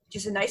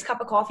just a nice cup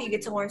of coffee. You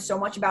get to learn so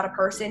much about a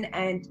person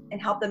and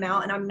help them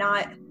out. And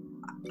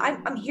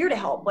I'm here to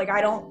help. Like,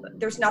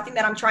 there's nothing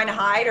that I'm trying to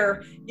hide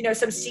or,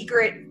 some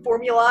secret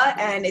formula.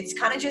 And it's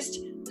kind of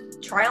just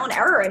trial and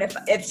error. And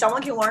if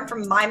someone can learn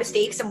from my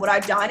mistakes and what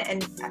I've done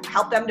and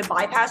help them to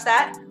bypass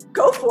that,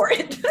 go for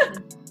it.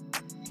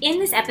 In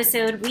this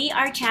episode, we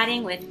are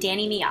chatting with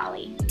Dani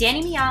Maiale.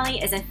 Dani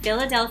Maiale is a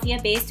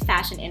Philadelphia-based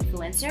fashion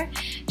influencer,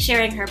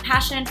 sharing her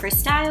passion for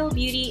style,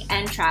 beauty,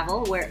 and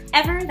travel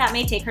wherever that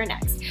may take her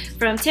next.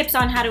 From tips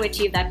on how to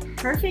achieve that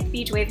perfect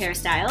beach wave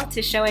hairstyle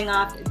to showing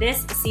off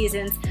this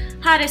season's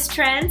hottest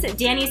trends,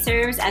 Dani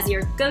serves as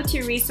your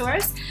go-to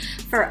resource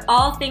for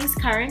all things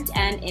current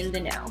and in the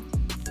know.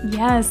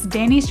 Yes,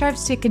 Dani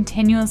strives to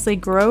continuously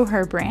grow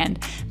her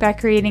brand by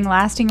creating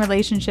lasting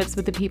relationships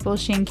with the people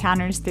she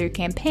encounters through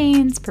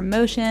campaigns,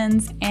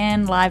 promotions,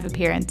 and live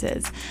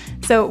appearances.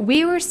 So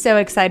we were so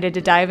excited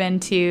to dive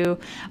into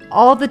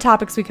all the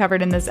topics we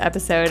covered in this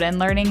episode and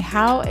learning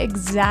how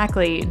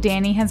exactly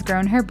Dani has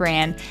grown her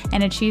brand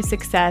and achieved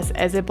success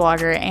as a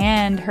blogger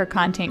and her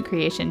content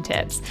creation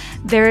tips.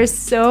 There is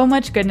so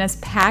much goodness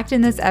packed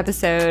in this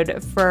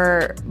episode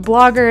for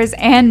bloggers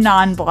and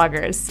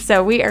non-bloggers.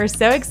 So we are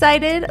so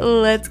excited.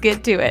 Let's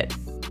get to it.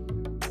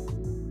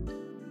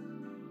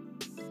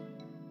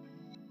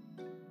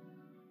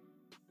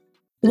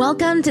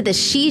 Welcome to the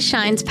She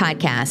Shines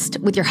podcast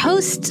with your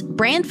hosts,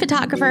 brand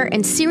photographer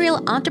and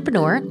serial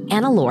entrepreneur,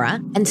 Anna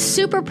Laura, and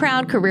super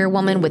proud career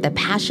woman with a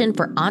passion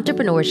for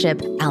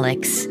entrepreneurship,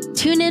 Alex.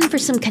 Tune in for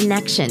some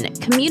connection,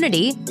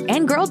 community,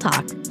 and girl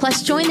talk.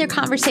 Plus, join their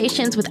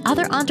conversations with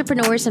other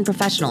entrepreneurs and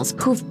professionals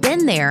who've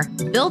been there,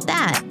 built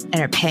that, and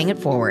are paying it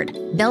forward.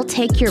 They'll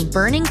take your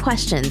burning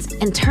questions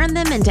and turn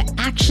them into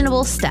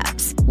actionable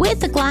steps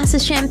with a glass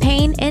of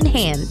champagne in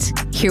hand.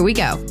 Here we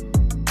go.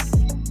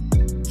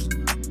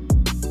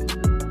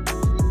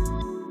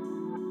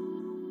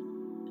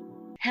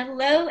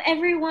 Hello,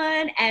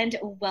 everyone, and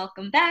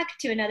welcome back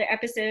to another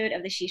episode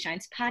of the She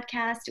Shines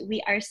podcast.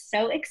 We are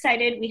so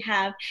excited. We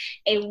have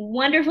a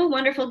wonderful,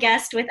 wonderful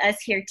guest with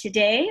us here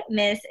today,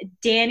 Miss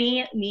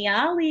Dani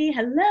Maiale.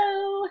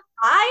 Hello.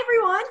 Hi,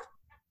 everyone.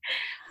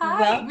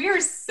 Hi, we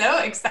are so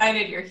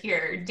excited you're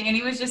here.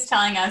 Dani was just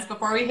telling us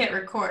before we hit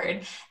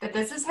record that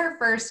this is her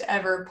first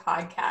ever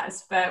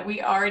podcast, but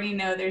we already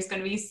know there's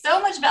going to be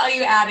so much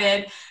value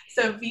added.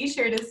 So be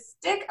sure to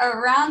stick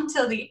around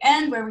till the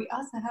end where we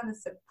also have a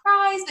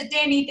surprise. But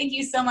Dani, thank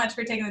you so much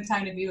for taking the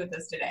time to be with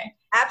us today.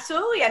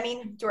 Absolutely. I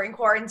mean, during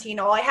quarantine,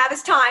 all I have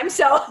is time.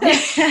 So I'm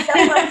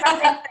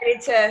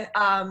excited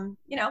to,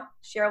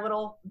 share a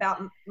little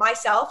about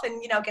myself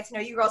and, get to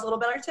know you girls a little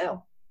better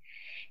too.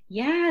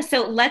 Yeah,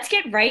 so let's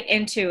get right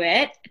into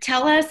it.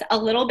 Tell us a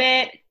little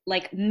bit,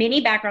 like mini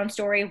background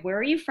story. Where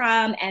are you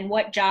from and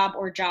what job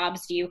or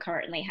jobs do you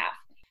currently have?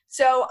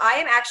 So I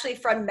am actually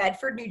from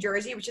Medford, New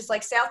Jersey, which is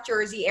like South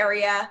Jersey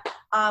area.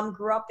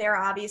 Grew up there,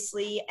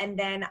 obviously. And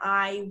then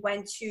I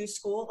went to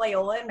school at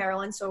Loyola in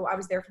Maryland. So I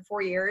was there for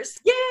 4 years.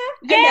 Yeah.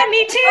 Yeah,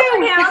 me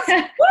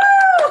too.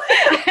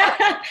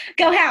 Woo!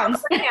 Go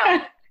Hounds.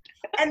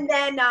 And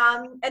then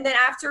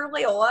after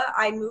Loyola,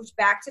 I moved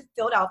back to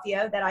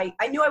Philadelphia. That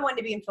I knew I wanted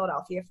to be in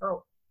Philadelphia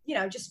for,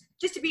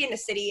 just to be in the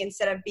city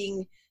instead of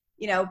being,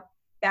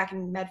 back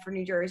in Medford,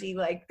 New Jersey.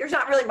 Like, there's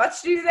not really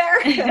much to do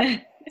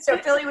there. So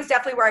Philly was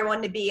definitely where I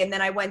wanted to be. And then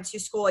I went to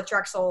school at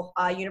Drexel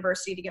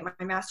University to get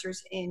my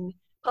master's in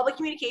public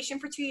communication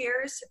for 2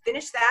 years,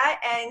 finished that.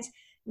 And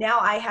now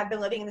I have been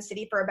living in the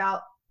city for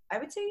about, I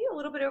would say, a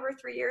little bit over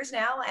 3 years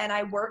now. And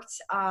I worked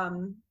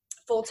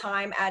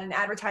full-time at an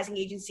advertising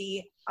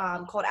agency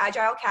called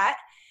Agile Cat.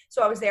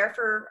 So I was there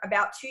for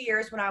about 2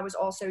 years when I was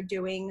also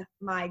doing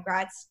my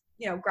grad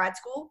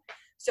school.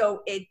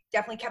 So it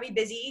definitely kept me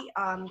busy.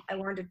 I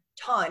learned a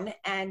ton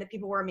and the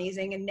people were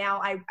amazing. And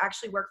now I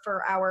actually work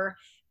for our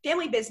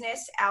family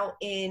business out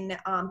in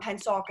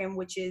Pennsauken,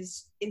 which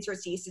is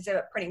Inserts East. It's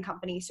a printing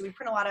company. So we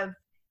print a lot of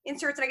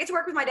inserts and I get to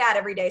work with my dad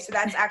every day. So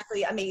that's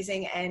actually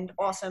amazing and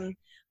awesome.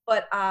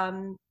 But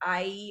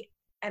I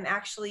am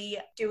actually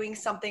doing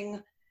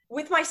something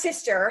with my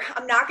sister.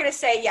 I'm not going to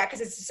say yet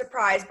because it's a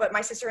surprise, but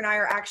my sister and I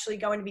are actually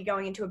going to be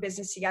going into a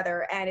business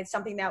together. And it's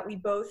something that we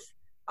both,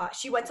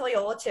 she went to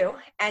Loyola too,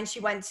 and she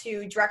went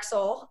to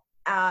Drexel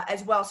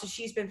as well. So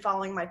she's been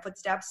following my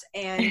footsteps.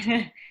 And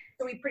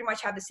so we pretty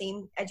much have the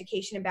same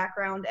education and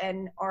background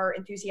and are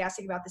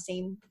enthusiastic about the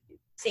same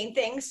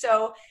things.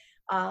 So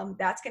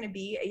that's going to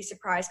be a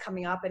surprise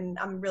coming up. And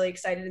I'm really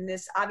excited in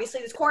this.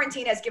 Obviously, this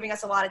quarantine is giving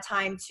us a lot of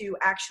time to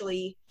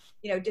actually,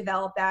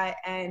 develop that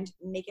and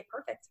make it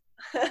perfect.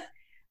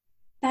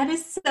 That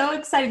is so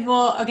exciting.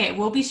 Well, okay,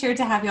 we'll be sure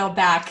to have y'all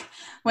back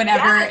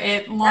whenever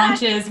it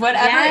launches,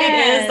 whatever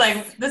it is.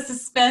 Like, the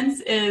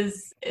suspense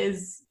is so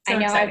I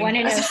know, exciting. I want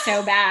to know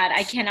so bad.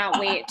 I cannot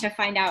wait to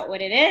find out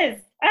what it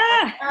is.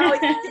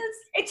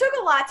 It took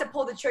a lot to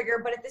pull the trigger,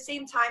 but at the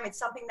same time, it's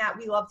something that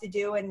we love to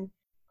do. And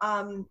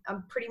I'm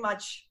pretty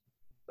much,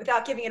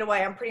 without giving it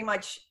away, I'm pretty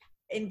much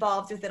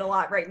involved with it a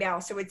lot right now.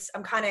 So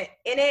I'm kind of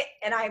in it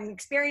and I'm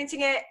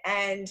experiencing it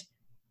and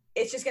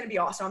it's just going to be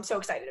awesome. I'm so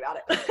excited about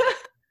it.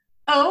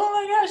 Oh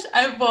my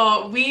gosh.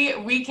 Well,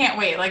 we can't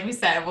wait. Like we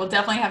said, we'll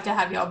definitely have to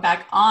have y'all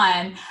back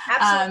on.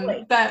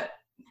 Absolutely. But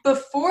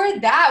before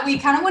that, we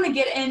kind of want to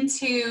get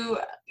into,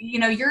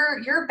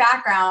 your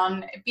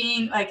background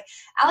being like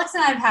Alex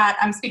and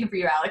I'm speaking for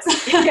you, Alex.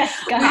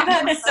 Yes, We've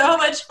had so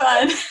much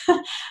fun,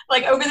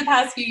 like over the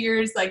past few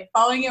years, like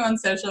following you on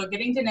social,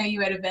 getting to know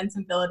you at events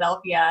in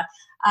Philadelphia.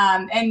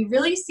 And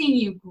really seeing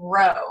you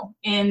grow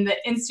in the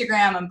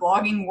Instagram and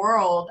blogging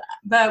world.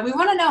 But we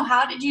want to know,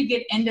 how did you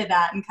get into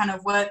that and kind of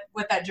what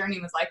that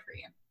journey was like for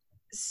you?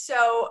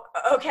 So,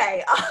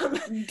 okay.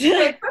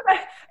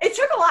 It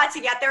took a lot to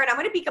get there, and I'm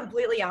going to be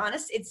completely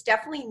honest. It's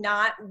definitely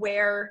not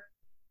where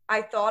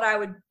I thought I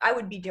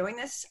would be doing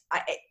this.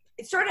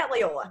 It started at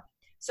Loyola.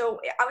 So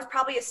I was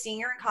probably a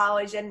senior in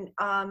college, and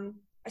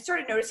I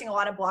started noticing a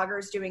lot of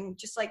bloggers doing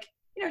just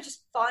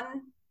just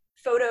fun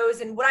photos.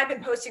 And what I've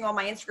been posting on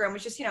my Instagram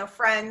was just,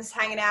 friends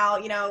hanging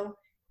out,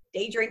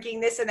 day drinking,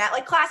 this and that,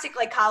 like classic,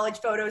 like college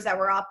photos that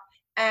were up.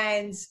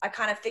 And I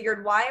kind of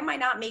figured, why am I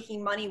not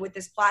making money with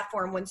this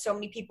platform when so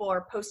many people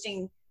are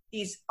posting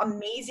these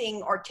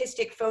amazing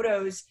artistic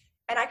photos,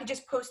 and I could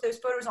just post those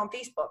photos on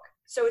Facebook?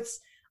 So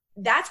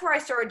that's where I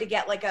started to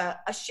get like a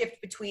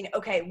shift between,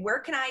 okay, where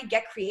can I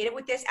get creative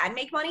with this and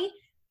make money?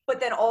 But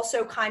then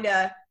also kind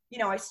of,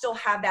 I still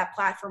have that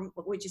platform,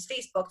 which is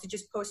Facebook, to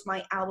just post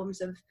my albums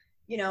of,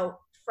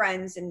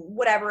 friends and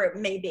whatever it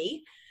may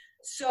be.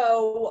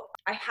 So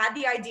I had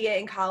the idea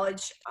in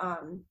college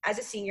as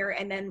a senior.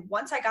 And then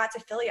once I got to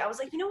Philly, I was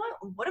like,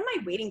 what am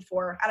I waiting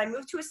for? And I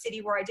moved to a city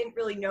where I didn't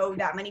really know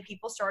that many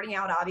people starting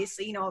out,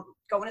 obviously,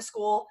 going to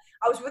school.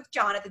 I was with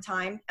John at the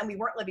time, and we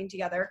weren't living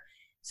together.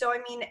 So,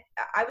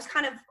 I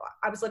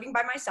was living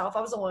by myself.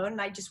 I was alone,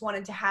 and I just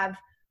wanted to have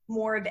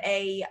more of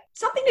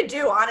something to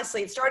do,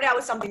 honestly. It started out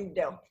with something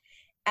to do.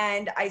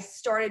 And I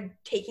was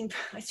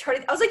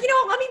like,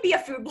 let me be a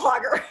food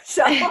blogger.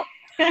 So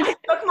I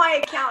took my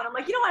account. I'm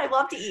like, I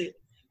love to eat.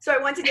 So I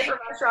went to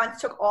different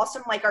restaurants, took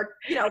awesome,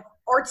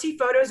 artsy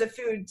photos of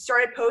food,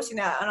 started posting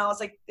that. And I was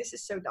like, this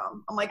is so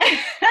dumb. I'm like,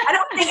 I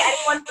don't think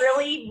anyone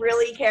really,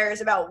 really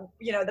cares about,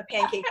 the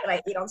pancake that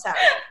I ate on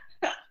Saturday.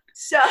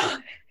 So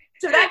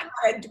that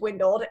kind of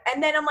dwindled.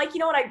 And then I'm like,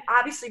 I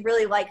obviously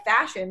really like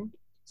fashion.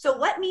 So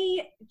let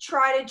me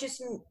try to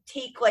just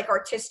take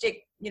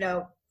artistic,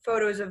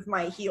 photos of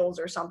my heels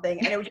or something,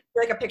 and it would just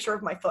be like a picture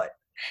of my foot.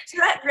 So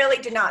that really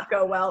did not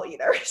go well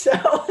either. So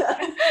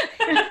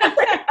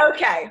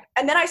okay.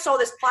 And then I saw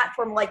this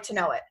platform, Like to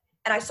Know It,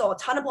 and I saw a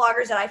ton of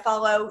bloggers that I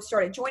follow,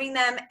 started joining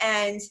them,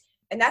 and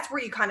that's where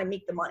you kind of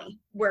make the money,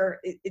 where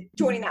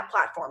joining that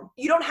platform.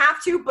 You don't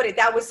have to, but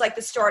that was like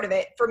the start of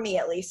it for me,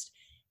 at least.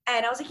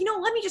 And I was like,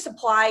 let me just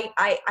apply.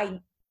 I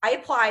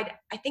applied.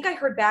 I think I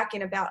heard back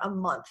in about a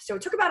month. So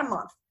it took about a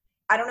month.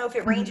 I don't know if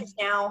it ranges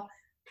now,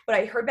 but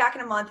I heard back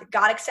in a month,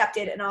 got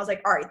accepted, and I was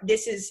like, all right,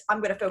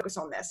 I'm going to focus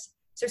on this.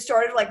 So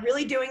started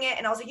really doing it,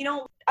 and I was like,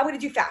 I'm going to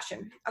do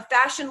fashion, a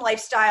fashion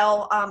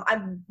lifestyle.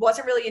 I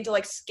wasn't really into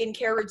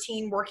skincare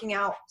routine, working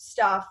out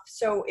stuff.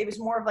 So it was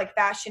more of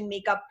fashion,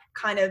 makeup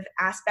kind of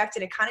aspect,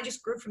 and it kind of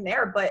just grew from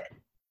there. But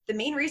the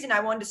main reason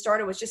I wanted to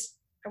start it was just,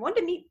 I wanted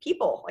to meet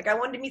people. I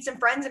wanted to meet some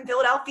friends in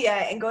Philadelphia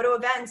and go to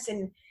events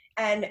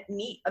and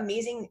meet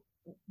amazing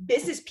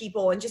business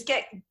people and just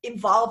get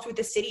involved with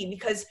the city,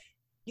 because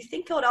you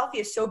think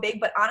Philadelphia is so big,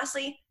 but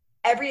honestly,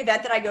 every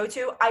event that I go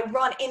to, I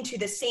run into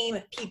the same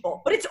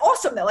people. But it's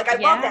awesome though. I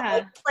love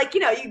that.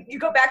 You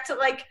go back to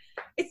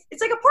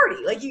it's like a party.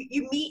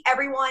 You meet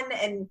everyone,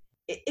 and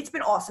it's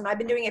been awesome. I've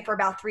been doing it for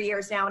about 3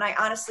 years now, and I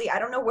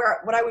don't know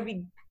what I would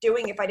be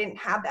doing if I didn't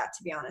have that,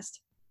 to be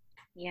honest.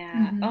 Yeah.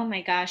 Mm-hmm. Oh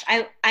my gosh.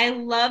 I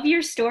love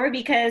your story,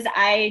 because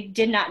I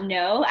did not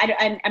know.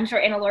 I'm sure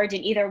Anna Laura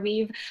didn't either.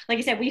 Like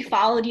I said, we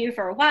followed you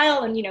for a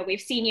while, and, we've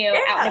seen you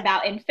out and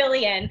about in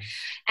Philly and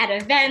at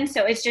events.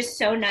 So it's just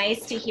so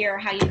nice to hear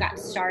how you got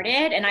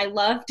started. And I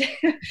loved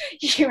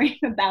hearing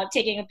about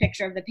taking a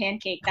picture of the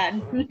pancake that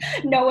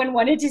no one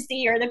wanted to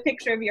see, or the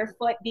picture of your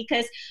foot,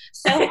 because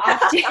so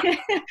often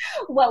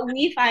what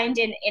we find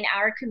in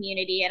our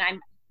community,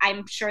 and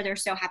I'm sure they're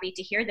so happy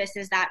to hear this,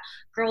 is that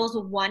girls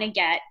want to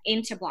get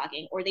into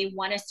blogging, or they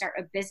want to start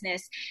a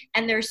business,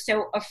 and they're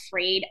so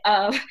afraid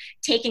of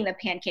taking the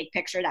pancake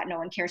picture that no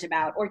one cares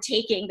about, or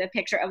taking the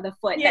picture of the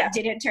foot that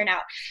didn't turn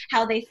out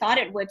how they thought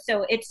it would.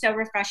 So it's so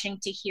refreshing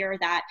to hear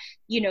that,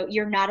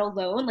 you're not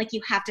alone.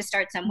 You have to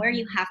start somewhere.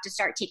 You have to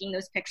start taking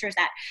those pictures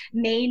that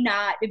may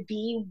not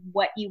be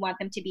what you want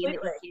them to be in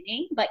the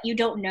beginning, but you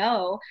don't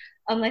know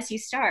unless you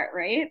start,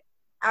 right?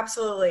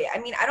 Absolutely.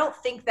 I don't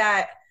think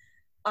that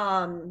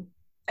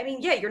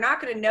you're not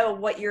going to know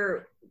what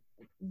you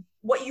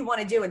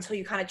want to do until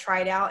you kind of try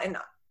it out. And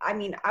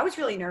I was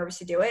really nervous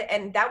to do it.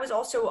 And that was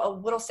also a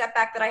little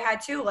setback that I had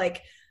too. I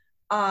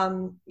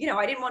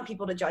didn't want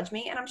people to judge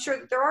me. And I'm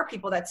sure there are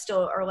people that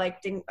still are I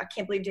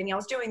can't believe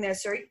Danielle's doing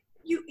this, or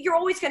you're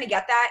always going to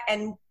get that.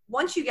 And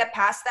once you get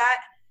past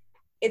that,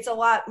 it's a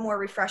lot more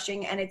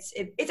refreshing, and it's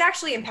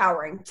actually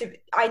empowering.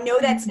 I know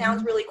that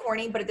sounds really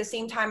corny, but at the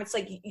same time, it's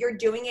you're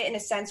doing it in a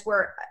sense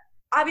where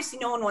obviously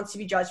no one wants to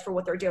be judged for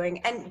what they're doing.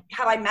 And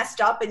have I messed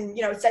up and,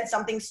 said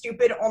something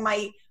stupid on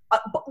my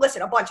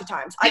listen, a bunch of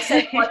times. I've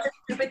said a bunch of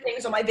stupid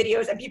things on my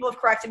videos and people have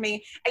corrected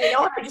me, and you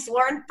know what? I just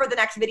learned for the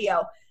next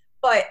video.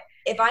 But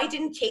if I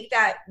didn't take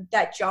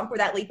that jump or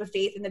that leap of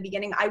faith in the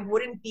beginning, I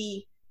wouldn't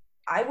be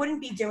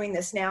doing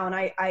this now. And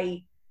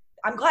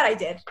I'm glad I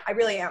did. I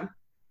really am.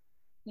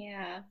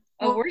 Yeah.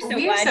 Well, we're so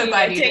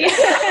glad you did.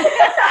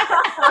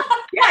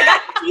 Yeah, I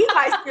got to see you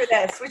guys through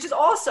this, which is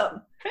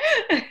awesome.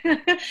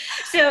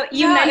 So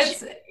you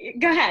mentioned,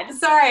 go ahead.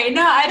 Sorry.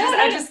 No,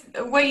 I just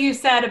what you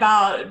said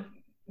about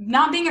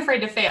not being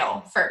afraid to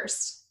fail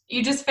first.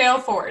 You just fail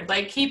forward.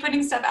 Like, keep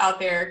putting stuff out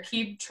there,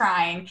 keep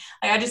trying.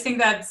 Like, I just think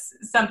that's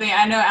something,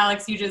 I know,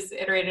 Alex, you just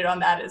iterated on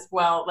that as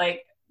well.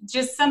 Like,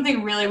 just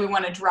something really we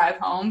want to drive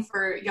home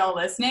for y'all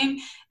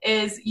listening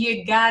is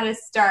you got to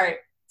start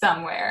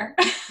somewhere.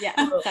 Yeah,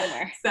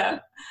 somewhere. So,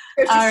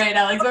 all right,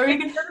 Alex, what are we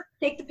going to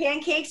take the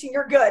pancakes and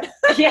you're good.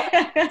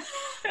 Yeah.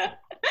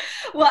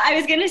 Well, I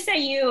was going to say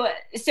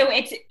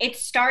it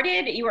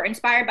started, you were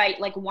inspired by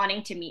like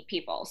wanting to meet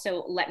people.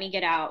 So let me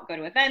get out, go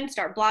to events,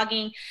 start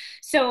blogging.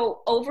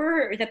 So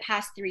over the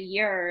past 3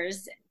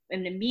 years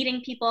and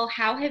meeting people,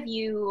 how have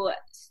you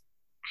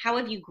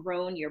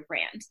grown your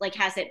brand? Like,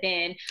 has it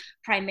been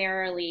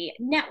primarily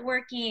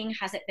networking?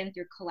 Has it been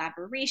through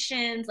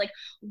collaborations? Like,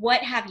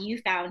 what have you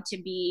found to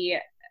be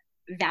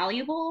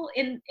valuable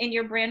in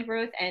your brand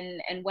growth, and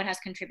what has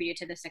contributed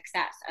to the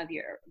success of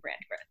your brand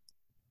growth?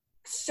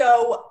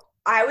 So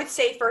I would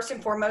say first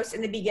and foremost,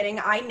 in the beginning,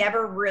 I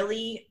never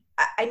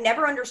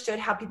understood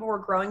how people were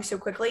growing so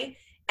quickly.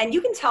 And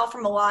you can tell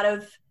from a lot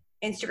of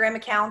Instagram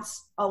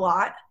accounts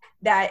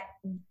that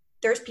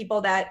there's people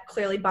that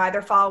clearly buy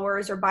their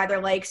followers or buy their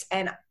likes.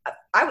 And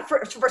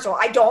first of all,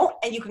 I don't.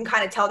 And you can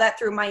kind of tell that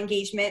through my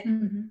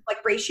engagement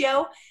like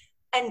ratio.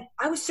 And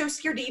I was so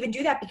scared to even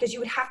do that because you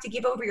would have to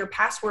give over your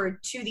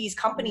password to these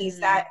companies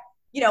that,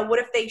 what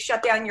if they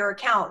shut down your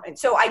account? And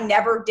so I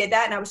never did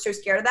that. And I was so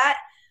scared of that.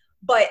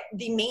 But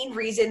the main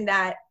reason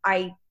that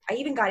I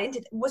even got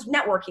into was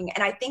networking.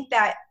 And I think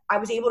that I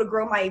was able to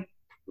grow my,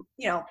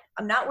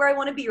 I'm not where I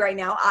want to be right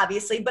now,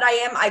 obviously, but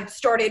I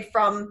started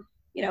from,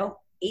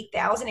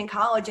 8,000 in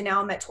college and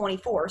now I'm at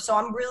 24.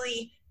 So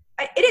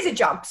it is a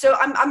jump. So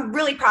I'm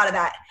really proud of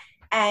that.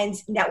 And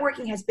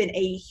networking has been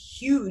a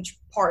huge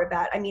part of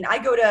that. I mean,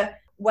 I go to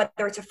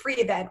whether it's a free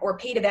event or a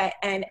paid event,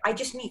 and I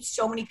just meet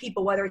so many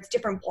people, whether it's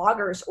different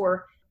bloggers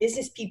or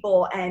business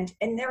people, and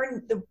they're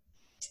in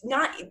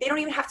they don't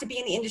even have to be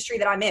in the industry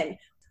that I'm in.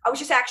 I was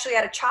just actually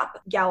at a CHOP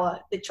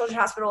gala, the Children's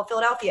Hospital of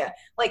Philadelphia.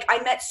 Like,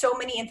 I met so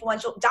many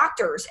influential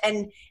doctors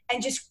and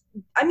just,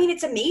 I mean,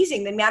 it's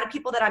amazing the amount of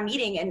people that I'm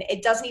meeting, and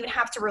it doesn't even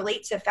have to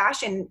relate to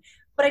fashion.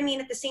 But I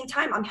mean, at the same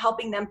time, I'm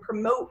helping them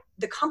promote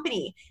the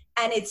company,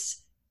 and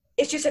it's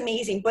just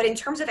amazing. But in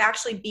terms of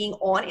actually being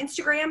on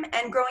Instagram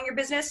and growing your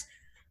business,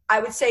 I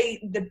would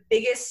say the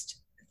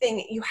biggest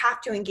thing, you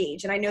have to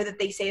engage. And I know that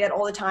they say that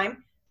all the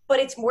time, but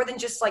it's more than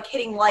just like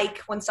hitting like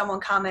when someone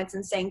comments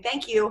and saying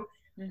thank you.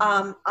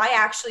 I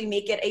actually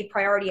make it a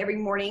priority every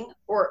morning,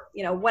 or,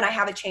 when I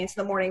have a chance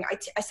in the morning,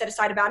 I set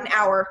aside about an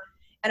hour.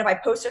 And if I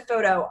post a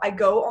photo, I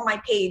go on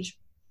my page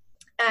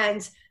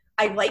and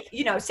I like,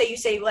 say you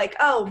say like,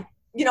 oh,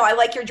 I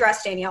like your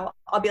dress, Danielle.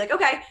 I'll be like,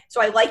 okay.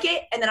 So I like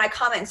it. And then I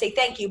comment and say,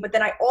 thank you. But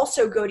then I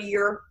also go to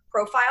your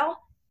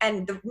profile,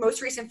 and the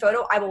most recent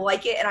photo, I will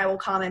like it and I will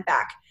comment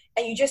back.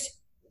 And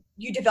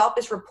you develop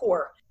this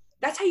rapport.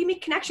 That's how you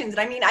make connections. And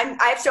I mean, I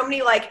have so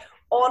many like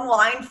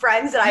online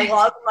friends that I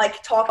love and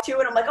like talk to,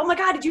 and I'm like, oh my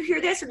God, did you hear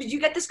this? Or did you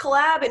get this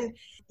collab? And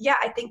yeah,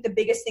 I think the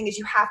biggest thing is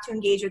you have to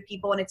engage with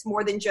people, and it's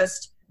more than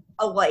just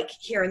a like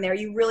here and there.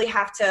 You really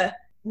have to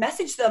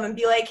message them and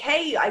be like,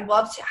 hey, I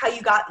loved how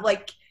you got,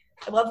 like,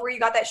 I love where you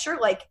got that shirt.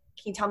 Like,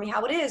 can you tell me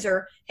how it is?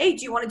 Or, hey,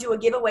 do you want to do a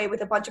giveaway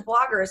with a bunch of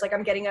bloggers? Like,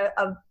 I'm getting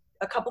a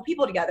couple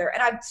people together,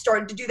 and I've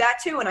started to do that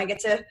too. And I get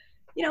to,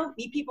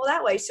 meet people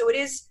that way. So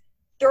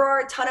there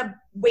are a ton of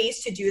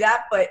ways to do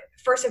that. But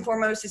first and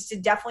foremost is to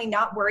definitely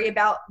not worry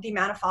about the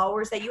amount of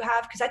followers that you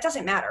have, because that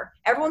doesn't matter.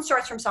 Everyone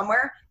starts from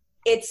somewhere.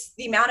 It's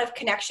the amount of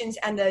connections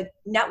and the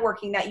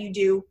networking that you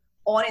do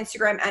on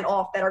Instagram and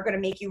off that are going to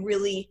make you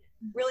really,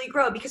 really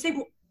grow, because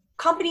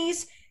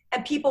companies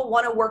and people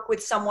want to work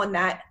with someone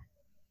that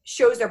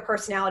shows their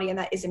personality and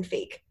that isn't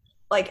fake.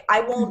 Like,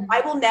 I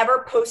will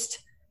never post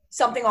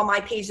something on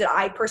my page that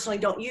I personally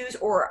don't use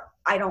or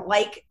I don't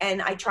like.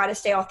 And I try to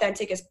stay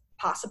authentic as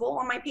possible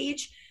on my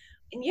page.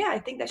 And yeah, I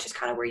think that's just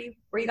kind of where you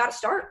got to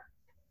start.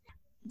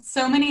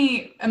 So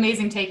many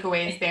amazing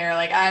takeaways there.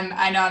 Like,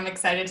 I know I'm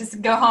excited to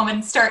go home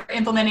and start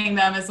implementing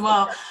them as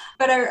well.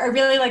 But I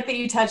really like that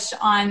you touched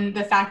on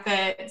the fact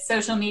that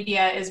social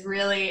media is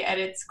really at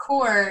its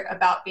core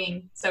about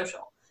being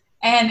social.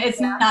 And it's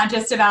not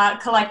just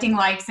about collecting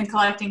likes and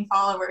collecting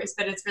followers,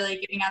 but it's really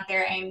getting out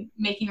there and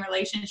making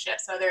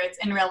relationships, whether it's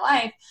in real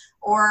life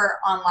or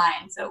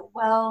online. So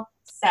well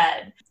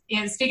said.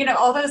 Speaking of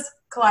all those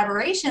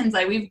collaborations,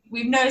 like we've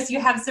noticed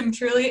you have some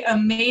truly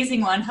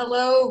amazing one.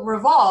 Hello,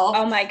 Revolve.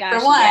 Oh my gosh.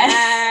 For one.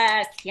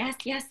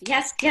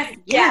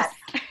 Yes.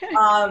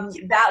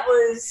 That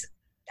was,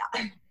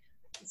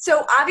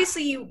 so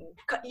obviously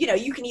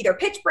you can either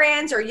pitch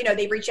brands or,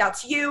 they reach out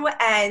to you,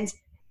 and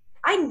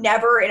I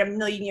never in a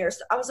million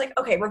years, I was like,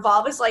 okay,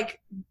 Revolve is like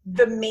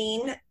the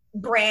main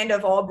brand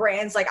of all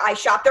brands. Like I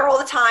shop there all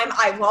the time.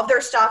 I love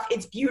their stuff.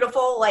 It's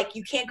beautiful. Like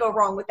you can't go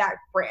wrong with that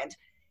brand.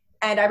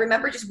 And I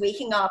remember just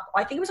waking up,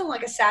 I think it was on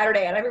like a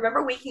Saturday, and I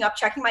remember waking up,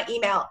 checking my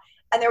email,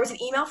 and there was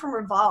an email from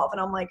Revolve,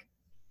 and I'm like,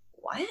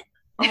 what?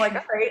 I'm like,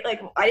 all right,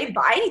 like I didn't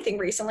buy anything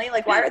recently.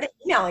 Like, why are they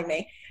emailing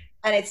me?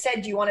 And it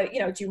said, do you want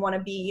to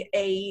be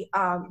a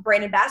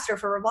brand ambassador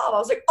for Revolve? I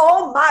was like,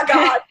 oh my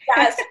God,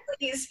 yes,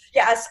 please,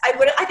 yes.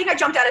 I think I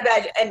jumped out of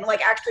bed and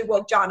like actually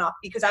woke John up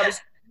because I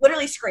was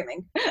literally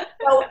screaming.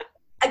 So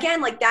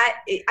again, like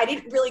that, I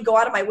didn't really go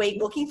out of my way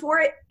looking for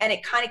it, and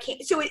it kind of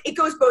came. So it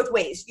goes both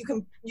ways.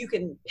 You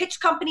can pitch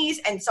companies,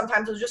 and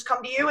sometimes they'll just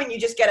come to you, and you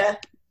just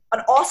get an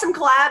awesome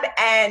collab.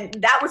 And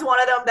that was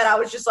one of them that I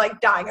was just like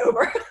dying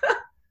over.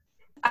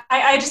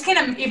 I just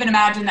can't even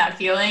imagine that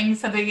feeling,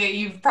 something that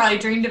you've probably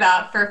dreamed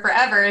about for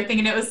forever,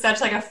 thinking it was such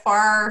like a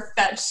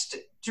far-fetched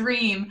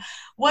dream.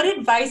 What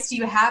advice do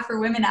you have for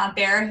women out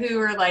there who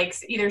are like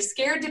either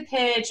scared to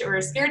pitch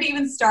or scared to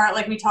even start,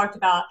 like we talked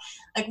about?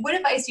 Like, what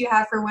advice do you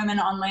have for women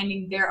on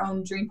landing their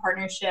own dream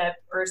partnership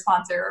or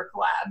sponsor or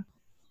collab?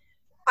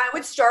 I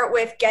would start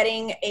with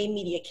getting a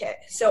media kit.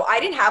 So I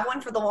didn't have one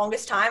for the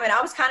longest time, and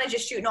I was kind of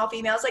just shooting off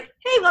emails like,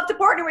 hey, love to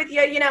partner with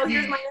you.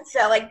 Here's my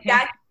Insta. Like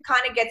that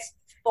kind of gets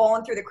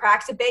fallen through the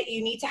cracks a bit.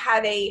 You need to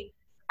have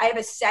I have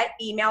a set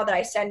email that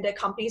I send to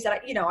companies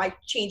that I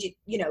change it,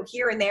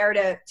 here and there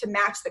to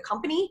match the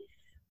company,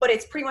 but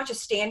it's pretty much a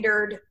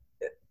standard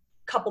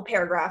couple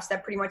paragraphs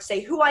that pretty much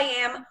say who I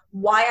am,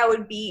 why I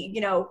would be,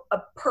 a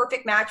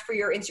perfect match for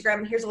your Instagram.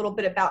 And here's a little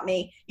bit about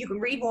me. You can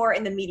read more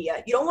in the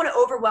media. You don't want to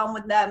overwhelm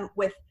them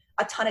with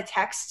a ton of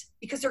text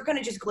because they're going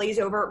to just glaze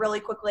over it really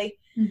quickly.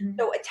 Mm-hmm.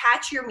 So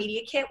attach your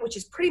media kit, which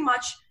is pretty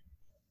much,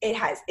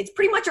 it's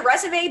pretty much a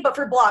resume, but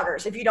for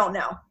bloggers, if you don't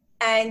know.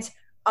 And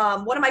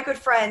one of my good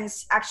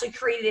friends actually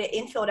created it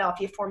in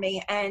Philadelphia for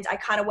me. And I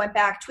kind of went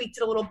back, tweaked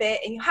it a little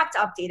bit, and you have to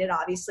update it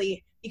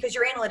obviously because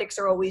your analytics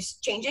are always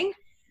changing.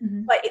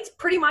 Mm-hmm. But it's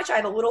pretty much, I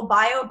have a little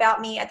bio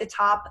about me at the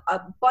top,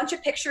 a bunch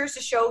of pictures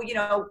to show,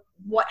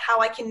 how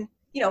I can,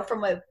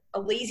 from a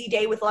lazy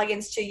day with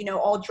leggings to,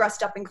 all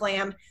dressed up in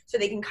glam, so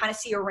they can kind of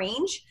see a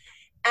range.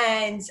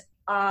 And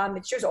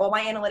it shows all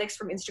my analytics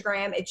from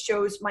Instagram. It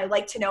shows my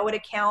like to know it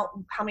account,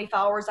 how many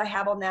followers I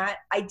have on that.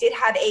 I did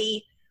have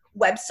a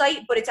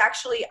website, but it's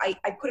actually, I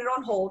put it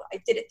on hold. I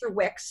did it through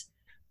Wix,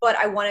 but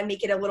I want to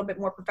make it a little bit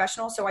more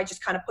professional. So I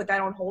just kind of put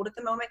that on hold at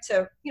the moment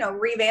to,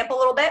 revamp a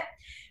little bit.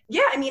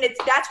 Yeah, I mean,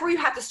 that's where you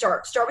have to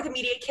start. Start with a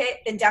media kit,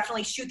 then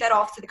definitely shoot that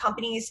off to the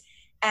companies.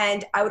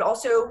 And I would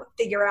also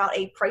figure out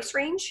a price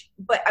range,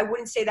 but I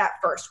wouldn't say that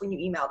first when you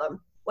email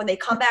them. When they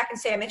come back and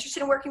say, I'm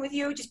interested in working with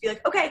you, just be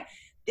like, okay,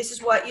 this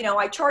is what,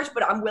 I charge,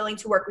 but I'm willing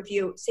to work with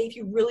you. Say if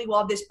you really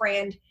love this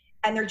brand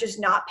and they're just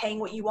not paying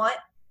what you want,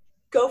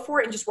 go for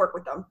it and just work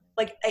with them.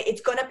 Like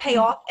it's going to pay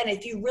off. And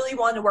if you really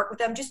want to work with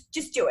them, just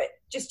do it.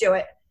 Just do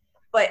it.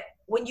 But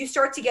when you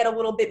start to get a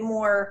little bit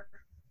more,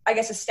 I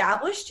guess,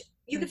 established,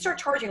 you can start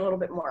charging a little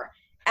bit more.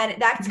 And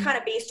that's kind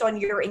of based on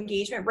your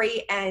engagement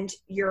rate and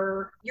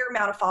your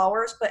amount of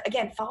followers. But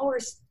again,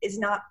 followers is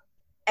not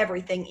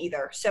everything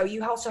either. So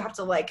you also have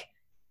to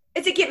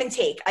it's a give and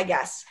take, I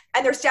guess.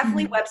 And there's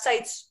definitely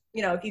websites,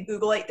 if you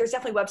Google it, there's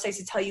definitely websites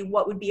to tell you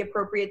what would be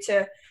appropriate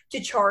to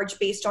charge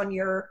based on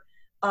your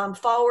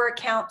follower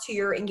count to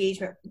your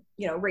engagement,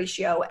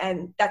 ratio.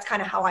 And that's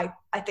kind of how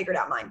I figured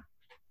out mine.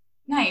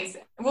 Nice.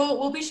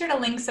 We'll be sure to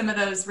link some of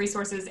those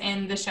resources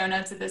in the show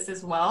notes of this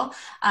as well,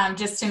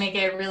 just to make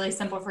it really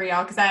simple for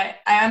y'all. Because I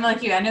am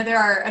like you. I know there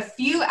are a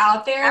few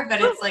out there,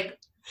 but it's like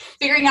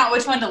figuring out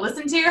which one to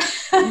listen to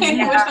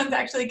and which one's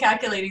actually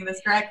calculating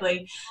this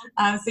correctly.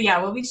 So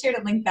yeah, we'll be sure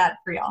to link that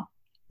for y'all.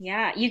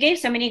 Yeah, you gave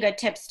so many good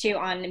tips too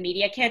on the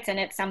media kits, and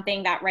it's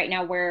something that right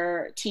now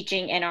we're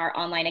teaching in our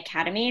online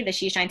academy, the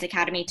She Shines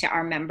Academy, to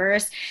our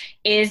members,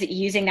 is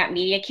using that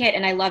media kit.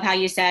 And I love how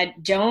you said,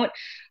 don't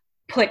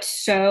put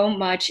so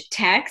much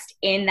text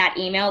in that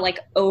email, like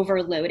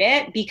overload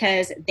it,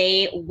 because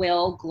they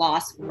will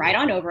gloss right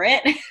on over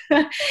it.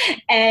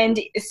 And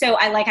so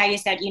I like how you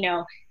said,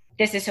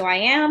 this is who I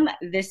am.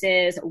 This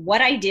is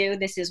what I do.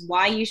 This is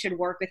why you should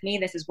work with me.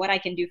 This is what I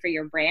can do for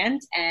your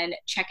brand, and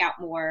check out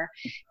more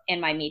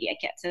in my media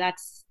kit. So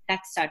that's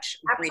such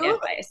great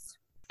advice.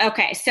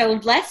 Okay,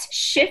 so let's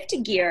shift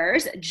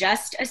gears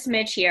just a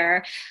smidge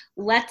here.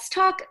 Let's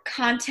talk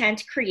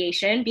content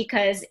creation,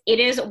 because it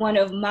is one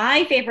of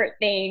my favorite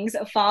things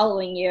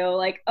following you.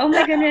 Like, oh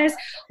my goodness,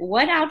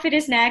 what outfit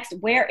is next?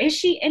 Where is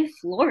she in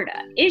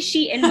Florida? Is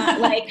she in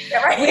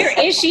where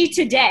is she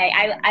today?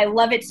 I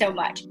love it so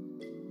much.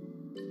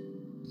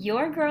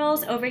 Your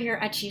girls over here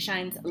at She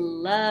Shines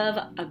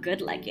love a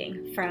good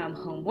legging. From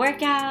home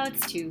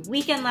workouts to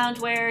weekend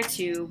loungewear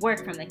to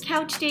work from the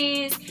couch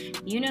days,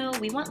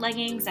 we want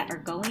leggings that are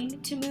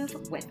going to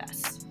move with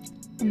us.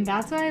 And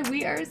that's why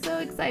we are so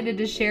excited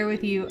to share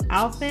with you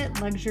Outfit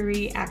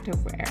Luxury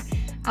Activewear.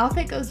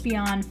 Outfit goes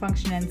beyond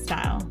function and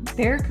style.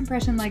 Their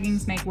compression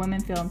leggings make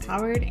women feel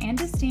empowered and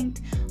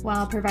distinct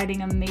while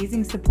providing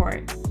amazing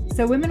support.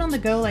 so women on the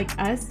go like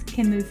us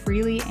can move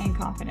freely and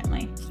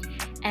confidently.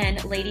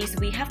 And ladies,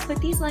 we have put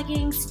these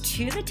leggings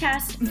to the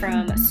test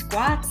from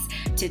squats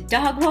to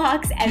dog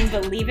walks, and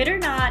believe it or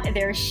not,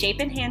 they're shape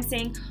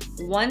enhancing.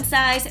 One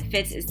size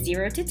fits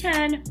 0 to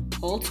 10,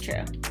 holds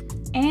true.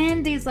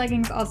 And these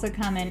leggings also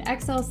come in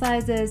XL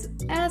sizes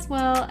as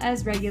well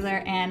as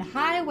regular and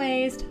high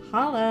waist,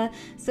 holla,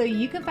 so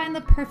you can find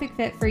the perfect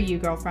fit for you,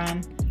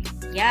 girlfriend.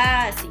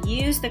 Yes,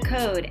 use the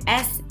code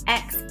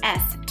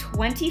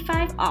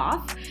SXS25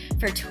 off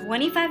for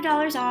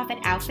 $25 off at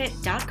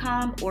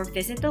outfit.com, or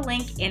visit the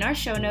link in our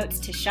show notes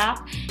to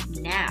shop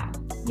now.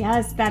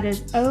 Yes, that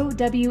is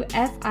OWFIT.com.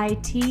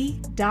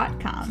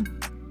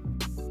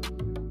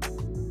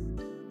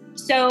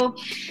 So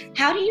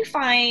how do you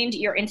find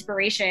your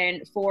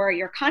inspiration for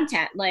your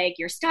content, like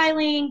your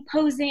styling,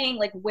 posing,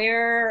 like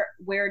where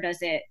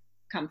does it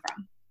come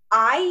from?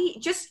 I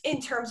just,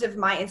 in terms of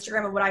my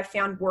Instagram and what I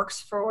found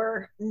works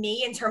for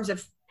me in terms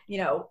of,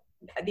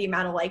 the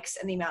amount of likes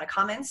and the amount of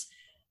comments,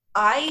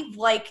 I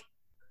like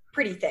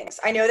pretty things.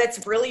 I know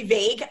that's really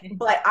vague,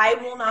 but I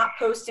will not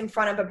post in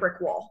front of a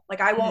brick wall. Like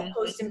I won't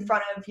post in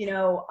front of,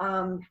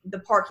 the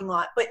parking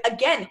lot. But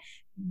again,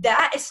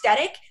 that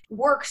aesthetic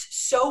works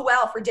so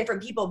well for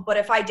different people. But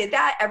if I did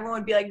that, everyone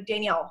would be like,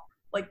 Danielle,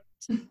 like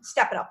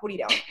step it up. What are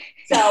you doing?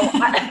 So,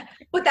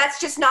 but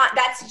that's just not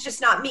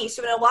me.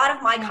 So in a lot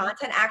of my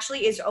content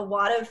actually is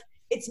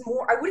it's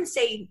more, I wouldn't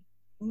say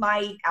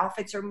my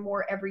outfits are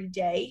more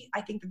everyday.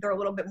 I think that they're a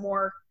little bit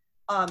more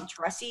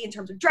dressy in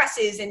terms of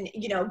dresses and,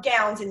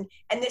 gowns and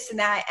this and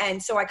that.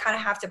 And so I kind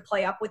of have to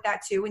play up with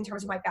that too, in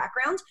terms of my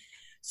background.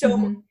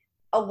 So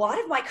a lot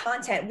of my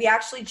content, we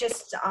actually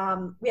just,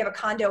 we have a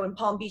condo in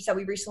Palm Beach that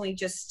we recently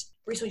just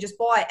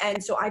bought.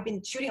 And so I've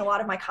been shooting a lot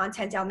of my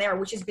content down there,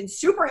 which has been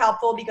super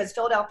helpful because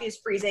Philadelphia is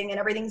freezing and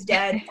everything's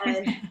dead.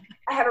 And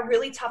I have a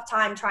really tough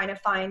time trying to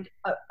find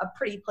a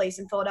pretty place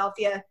in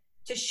Philadelphia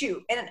to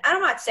shoot. And I'm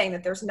not saying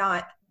that there's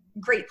not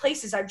great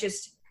places. I've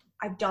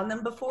done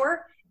them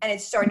before and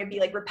it's starting to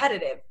be like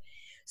repetitive.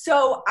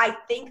 So I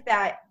think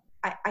that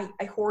I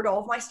hoard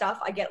all of my stuff.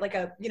 I get like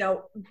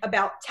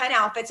about 10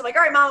 outfits. I'm like,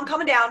 all right, Mom, I'm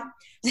coming down.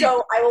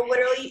 So I will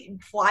literally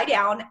fly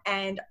down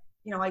and,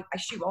 I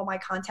shoot all my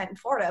content in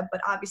Florida,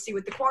 but obviously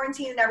with the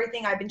quarantine and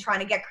everything, I've been trying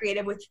to get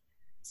creative with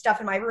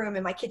stuff in my room,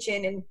 in my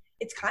kitchen. And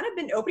it's kind of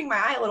been opening my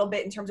eye a little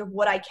bit in terms of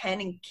what I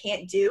can and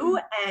can't do.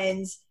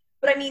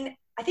 But I mean,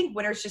 I think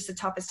winter's just the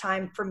toughest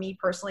time for me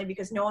personally,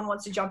 because no one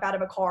wants to jump out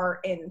of a car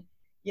in,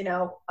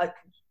 a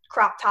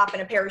crop top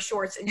and a pair of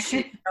shorts and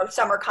shoot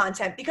summer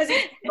content because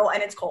it's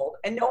and it's cold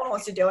and no one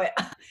wants to do it.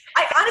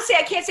 I honestly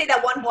can't say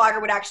that one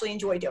blogger would actually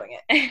enjoy doing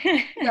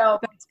it. So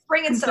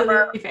spring and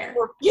summer,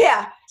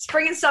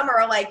 spring and summer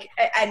are like,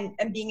 and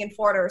being in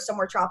Florida or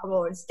somewhere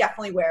tropical is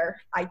definitely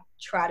where I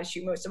try to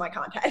shoot most of my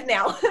content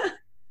now.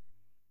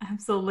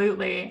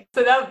 Absolutely.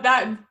 So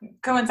that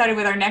coincided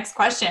with our next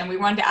question. We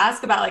wanted to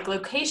ask about like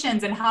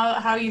locations and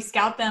how you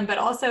scout them, but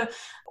also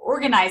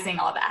organizing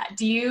all that.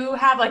 Do you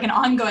have like an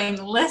ongoing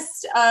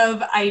list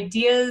of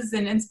ideas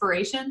and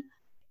inspiration?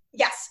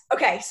 Yes.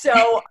 Okay.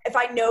 So if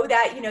I know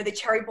that, the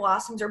cherry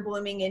blossoms are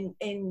blooming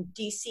in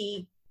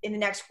DC in the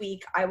next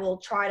week, I will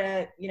try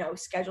to,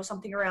 schedule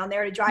something around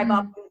there to drive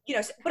up,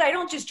 but I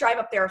don't just drive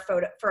up there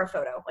for a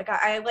photo. Like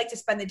I like to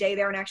spend the day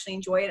there and actually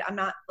enjoy it. I'm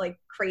not like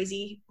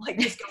crazy, like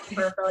just going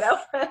for a photo,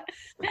 but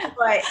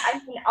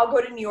I'll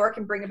go to New York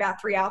and bring about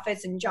 3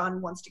 outfits, and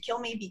John wants to kill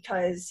me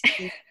because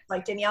he's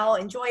like, Danielle,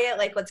 enjoy it.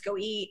 Like, let's go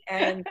eat.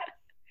 And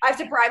I have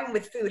to bribe him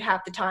with food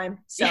half the time.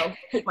 So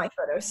take my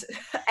photos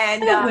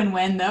and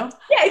win-win though.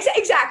 Yeah,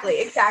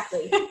 exactly.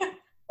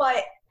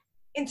 But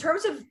in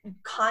terms of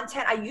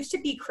content, I used to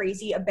be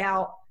crazy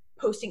about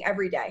posting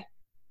every day.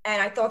 And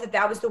I thought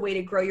that was the way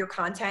to grow your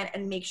content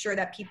and make sure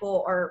that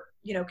people are,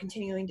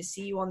 continuing to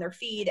see you on their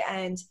feed.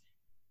 And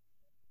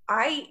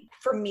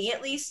for me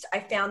at least,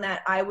 I found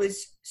that I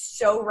was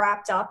so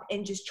wrapped up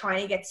in just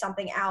trying to get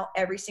something out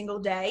every single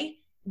day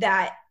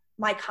that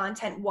my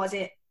content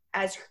wasn't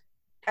as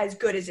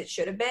good as it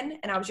should have been.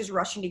 And I was just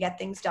rushing to get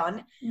things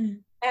done.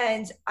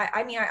 And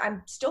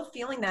I'm still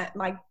feeling that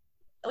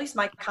at least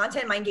my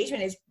content, my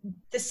engagement is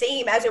the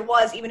same as it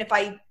was, even if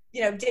I,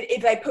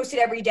 if I posted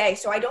every day.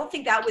 So I don't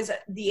think that was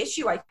the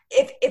issue.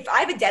 If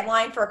I have a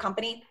deadline for a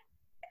company,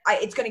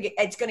 it's going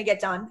to get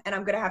done, and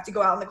I'm going to have to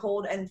go out in the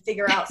cold and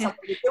figure out something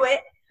to do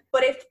it.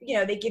 But if,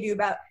 they give you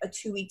about a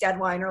 2-week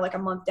deadline or like a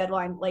month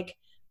deadline, like,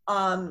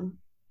 then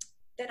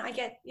I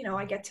get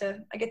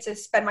to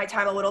spend my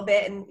time a little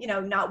bit and,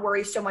 not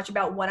worry so much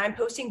about when I'm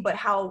posting, but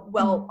how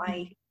well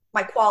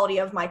my quality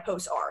of my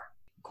posts are.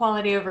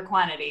 Quality over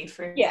quantity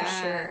for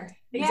sure.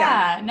 Exactly.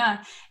 Yeah, no.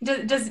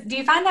 Do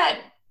you find that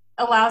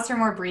allows for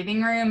more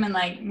breathing room and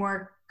like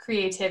more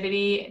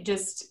creativity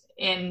just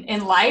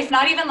in life?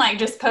 Not even like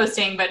just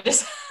posting, but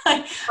just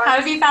like, how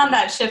have you found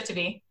that shift to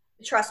be?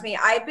 Trust me,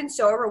 I've been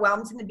so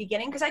overwhelmed in the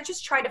beginning because I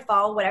just tried to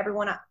follow what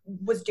everyone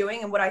was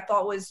doing and what I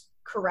thought was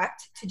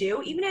correct to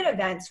do. Even at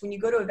events, when you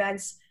go to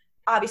events,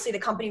 obviously the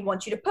company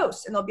wants you to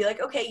post, and they'll be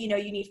like, okay, you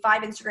need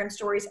 5 Instagram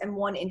stories and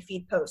 1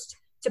 in-feed post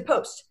to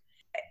post.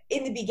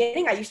 in the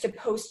beginning, I used to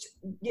post,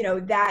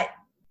 that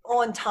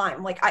on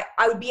time. Like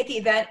I would be at the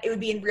event, it would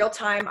be in real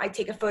time. I'd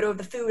take a photo of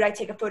the food, I'd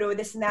take a photo of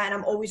this and that, and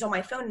I'm always on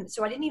my phone.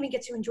 So I didn't even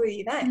get to enjoy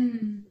the event.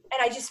 And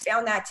I just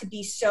found that to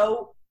be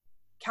so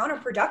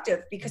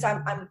counterproductive, because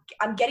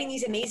I'm getting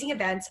these amazing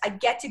events. I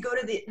get to go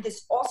to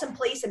this awesome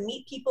place and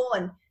meet people,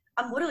 and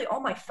I'm literally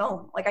on my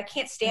phone. Like I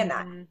can't stand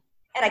that. And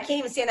I can't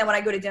even stand that when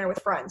I go to dinner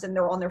with friends and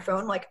they're on their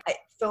phone, like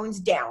phone's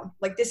down.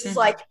 Like this is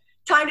like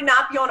time to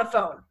not be on a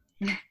phone.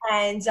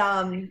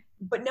 And,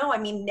 but no, I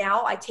mean,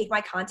 now I take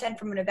my content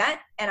from an event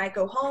and I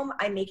go home,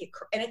 I make it,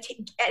 and it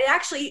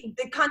actually,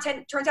 the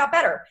content turns out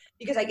better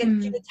because I get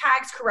to do the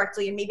tags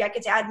correctly, and maybe I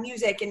get to add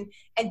music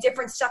and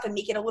different stuff and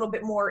make it a little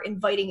bit more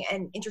inviting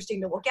and interesting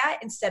to look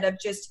at, instead of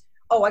just,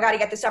 oh, I got to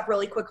get this up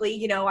really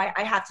quickly.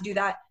 I have to do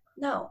that.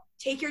 No,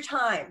 take your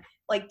time.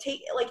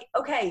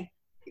 Okay,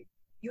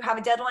 you have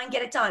a deadline,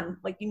 get it done.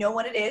 Like,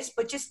 when it is,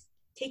 but just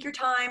take your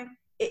time.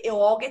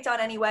 It'll all get done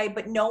anyway,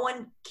 but no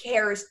one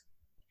cares.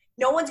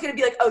 No one's going to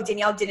be like, oh,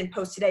 Danielle didn't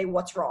post today,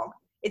 what's wrong?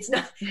 It's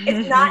not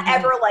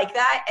ever like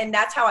that. And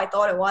that's how I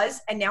thought it was.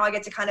 And now I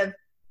get to kind of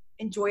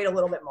enjoy it a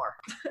little bit more.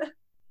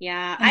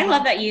 Yeah, I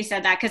love that you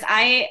said that, because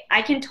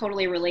I can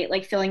totally relate,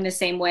 like feeling the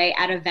same way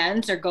at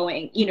events or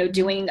going,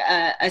 doing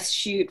a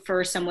shoot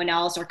for someone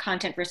else or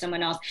content for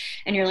someone else.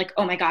 And you're like,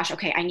 oh my gosh,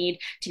 okay, I need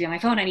to be on my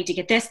phone. I need to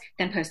get this,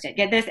 then post it,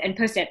 get this and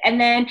post it. And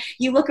then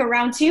you look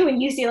around too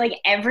and you see like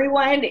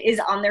everyone is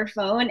on their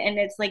phone, and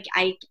it's like,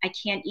 I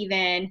can't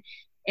even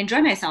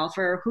enjoy myself,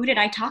 or who did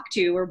I talk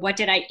to, or what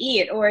did I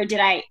eat, or did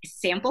I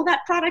sample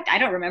that product? I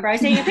don't remember. I was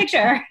taking a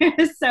picture.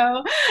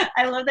 So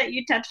I love that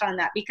you touched on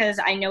that, because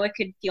I know it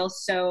could feel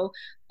so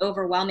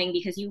overwhelming,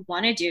 because you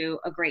want to do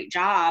a great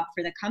job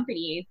for the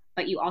company,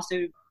 but you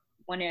also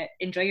want to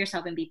enjoy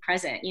yourself and be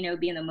present,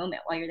 be in the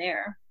moment while you're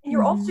there. And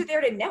you're also there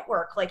to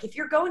network. Like if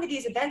you're going to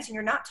these events and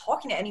you're not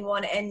talking to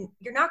anyone, and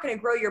you're not going to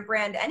grow your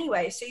brand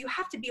anyway. So you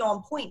have to be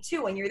on point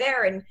too when you're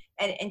there,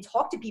 and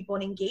talk to people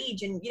and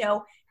engage, and,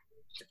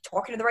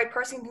 talking to the right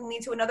person can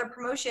lead to another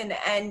promotion,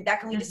 and that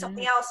can lead to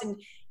something else. And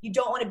you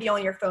don't want to be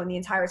on your phone the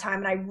entire time.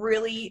 And I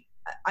really,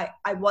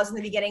 I was in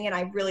the beginning, and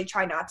I really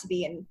try not to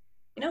be, and,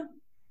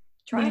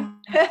 try.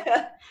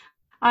 Yeah.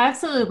 I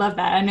absolutely love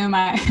that. I know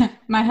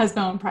my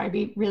husband would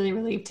probably be really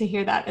relieved to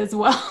hear that as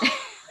well.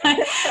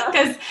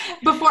 Because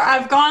before,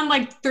 I've gone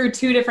like through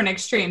two different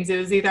extremes. It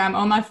was either I'm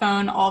on my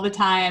phone all the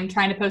time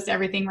trying to post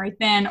everything right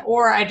then,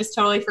 or I just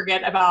totally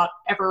forget about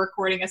ever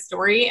recording a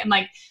story. And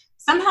like,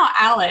 somehow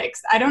Alex,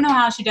 I don't know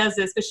how she does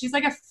this, but she's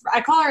like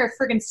I call her a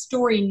freaking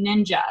story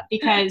ninja,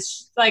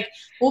 because like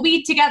we'll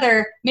be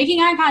together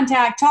making eye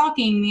contact,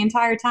 talking the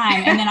entire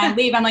time. And then I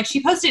leave. I'm like,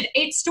 she posted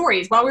 8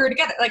 stories while we were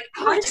together. Like,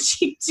 how did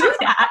she do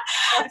that?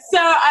 So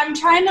I'm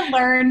trying to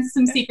learn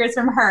some secrets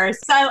from her.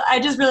 So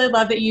I just really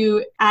love that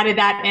you added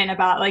that in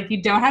about like,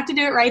 you don't have to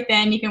do it right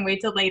then. You can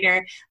wait till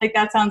later. Like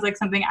that sounds like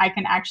something I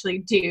can actually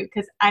do,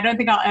 because I don't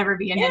think I'll ever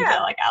be a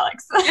ninja like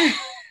Alex.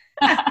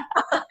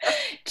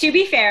 To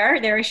be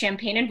fair, there is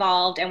champagne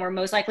involved, and we're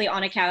most likely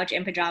on a couch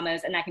in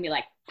pajamas, and that can be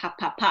like pop,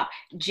 pop, pop,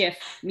 GIF,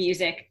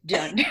 music,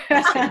 done.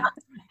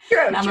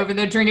 I'm over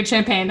there drinking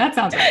champagne. That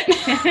sounds right.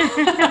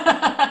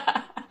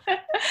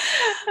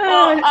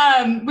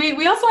 Well,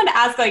 we also wanted to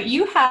ask, like,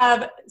 you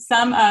have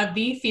some of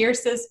the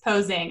fiercest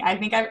posing I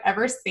think I've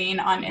ever seen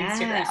on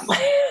Instagram.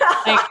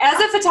 Like, as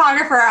a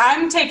photographer,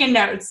 I'm taking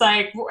notes.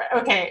 Like,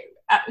 okay,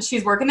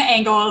 she's working the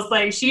angles,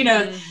 like she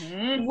knows.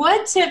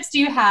 What tips do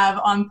you have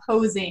on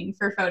posing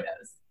for photos?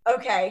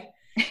 Okay.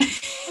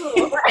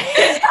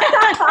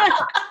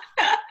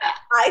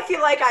 I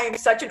feel like I am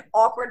such an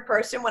awkward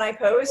person when I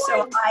pose,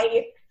 so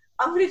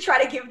I'm going to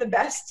try to give the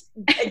best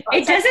advice.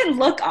 It doesn't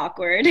look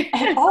awkward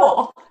at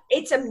all.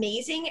 It's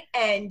amazing,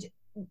 and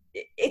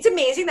it's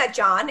amazing that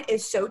John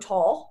is so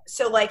tall.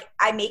 So like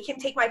I make him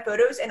take my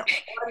photos, and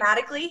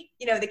automatically,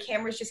 the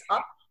camera's just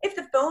up. If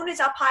the phone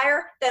is up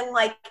higher, then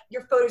like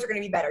your photos are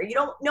going to be better.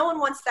 No one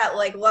wants that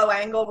like low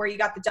angle where you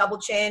got the double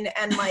chin,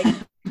 and like,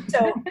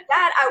 so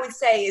that I would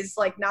say is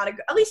like not a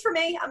good, at least for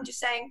me, I'm just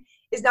saying,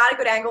 is not a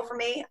good angle for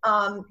me.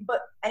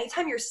 But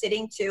anytime you're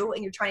sitting too,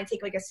 and you're trying to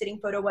take like a sitting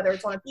photo, whether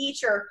it's on a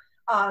beach or,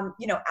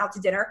 out to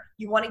dinner,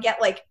 you want to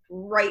get like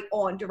right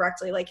on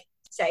directly. Like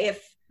say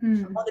if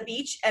I'm on the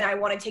beach and I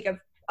want to take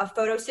a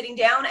photo sitting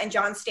down and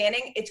John's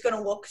standing, it's going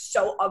to look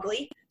so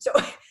ugly. So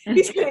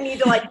he's going to need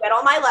to like get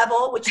on my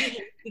level, which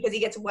because he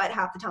gets wet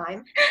half the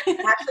time, and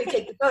actually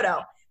take the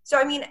photo. So,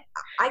 I mean,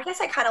 I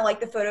guess I kind of like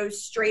the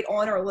photos straight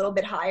on or a little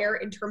bit higher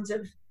in terms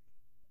of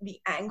the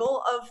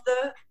angle of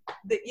the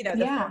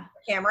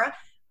camera.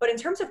 But in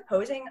terms of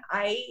posing,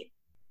 I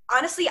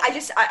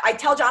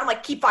tell John, I'm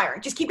like, keep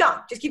firing, just keep going.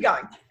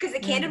 Because the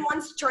candid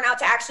ones turn out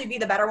to actually be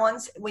the better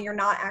ones when you're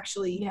not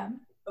actually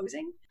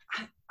posing.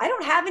 I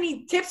don't have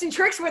any tips and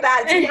tricks for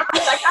that. I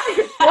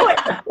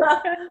gotta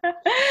do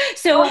it.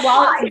 So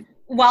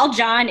while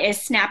John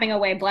is snapping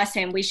away, bless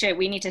him,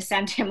 we need to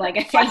send him like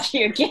a thank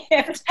you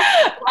gift.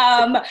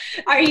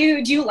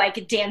 Do you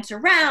like dance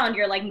around?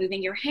 You're like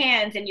moving your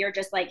hands and you're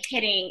just like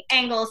hitting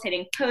angles,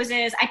 hitting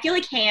poses. I feel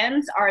like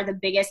hands are the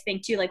biggest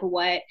thing too. Like,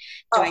 what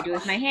do I do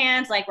with my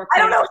hands? Like, I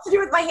don't know what to do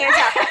with my hands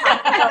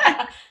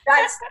after.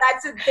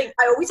 That's the thing.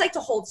 I always like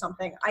to hold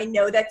something. I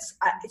know that's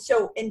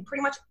so in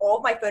pretty much all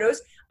of my photos,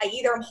 I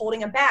either am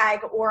holding a bag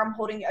or I'm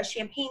holding a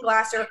champagne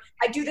glass, or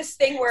I do this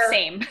thing where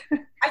same.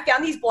 I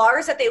found these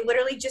bloggers that they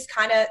literally just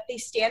kind of, they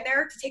stand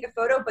there to take a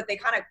photo, but they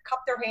kind of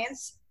cup their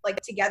hands like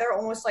together,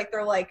 almost like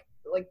they're like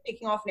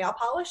picking off nail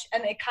polish,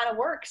 and it kind of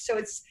works. So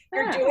it's,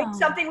 you're doing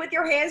something with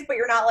your hands, but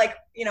you're not like,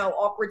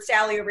 awkward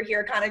Sally over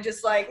here, kind of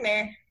just like,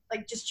 meh,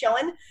 like just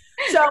chilling.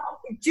 So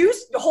do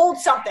hold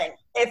something.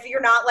 If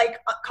you're not like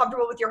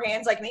comfortable with your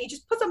hands like me,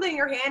 just put something in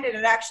your hand and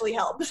it actually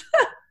helps.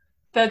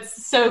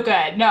 That's so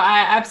good. No,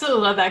 I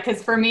absolutely love that,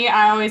 because for me,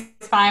 I always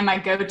find my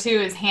go-to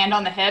is hand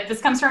on the hip.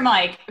 This comes from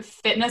like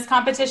fitness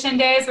competition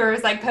days where it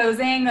was like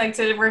posing, like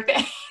to work.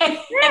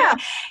 Yeah.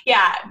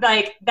 Yeah,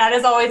 like that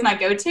is always my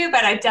go-to,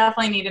 but I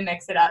definitely need to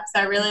mix it up.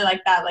 So I really like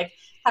that, like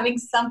having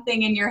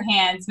something in your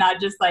hands, not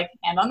just like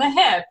hand on the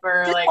hip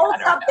or just like hold I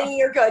don't something. know.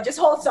 You're good. Just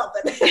hold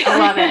something. I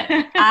love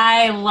it.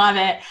 I love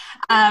it.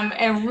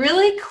 And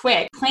really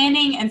quick,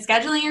 planning and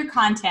scheduling your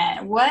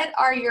content. What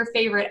are your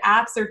favorite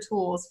apps or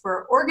tools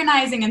for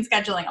organizing and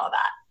scheduling all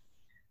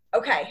that?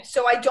 Okay,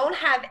 so I don't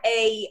have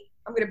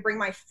I'm going to bring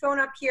my phone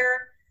up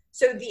here.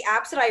 So the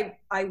apps that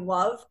I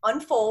love,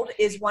 Unfold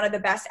is one of the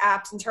best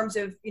apps in terms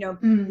of,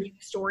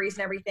 stories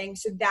and everything.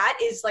 So that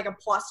is like a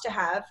plus to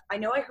have. I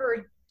know I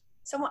heard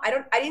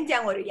I didn't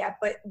download it yet,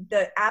 but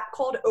the app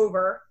called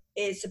Over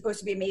is supposed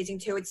to be amazing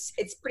too.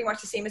 It's pretty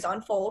much the same as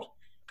Unfold.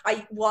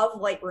 I love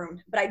Lightroom,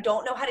 but I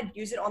don't know how to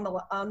use it on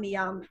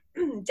the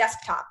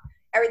desktop.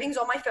 Everything's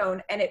on my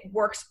phone and it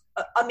works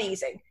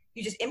amazing.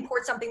 You just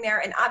import something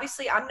there, and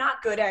obviously I'm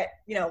not good at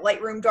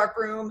Lightroom,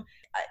 darkroom.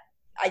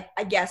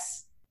 I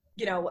guess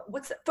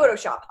what's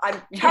Photoshop.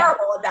 I'm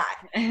terrible at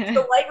that.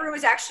 So Lightroom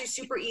is actually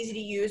super easy to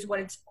use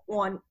when it's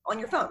on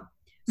your phone.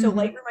 So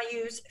Lightroom I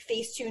use,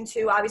 Facetune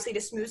too, obviously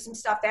to smooth some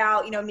stuff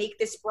out, make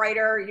this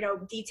brighter,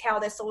 detail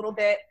this a little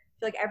bit. I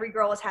feel like every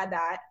girl has had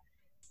that.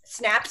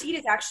 Snapseed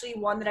is actually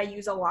one that I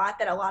use a lot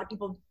that a lot of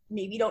people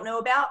maybe don't know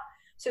about.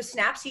 So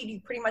Snapseed, you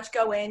pretty much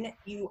go in,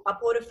 you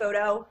upload a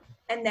photo,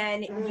 and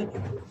then you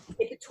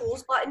hit the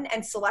tools button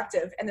and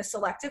selective. And the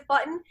selective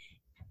button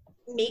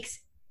makes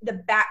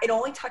it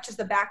only touches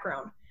the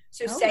background.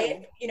 So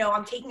say,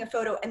 I'm taking a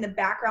photo and the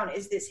background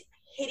is this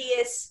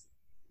hideous,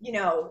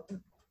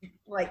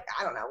 like,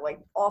 I don't know, like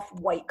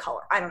off-white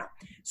color. I don't know.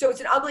 So it's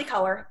an ugly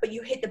color, but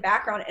you hit the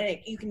background and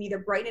you can either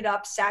brighten it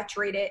up,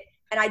 saturate it.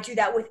 And I do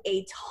that with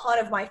a ton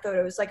of my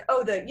photos. Like,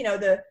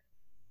 the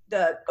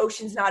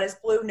ocean's not as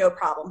blue, no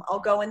problem. I'll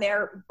go in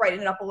there, brighten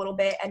it up a little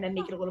bit, and then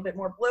make it a little bit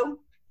more blue.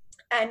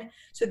 And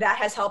so that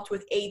has helped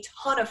with a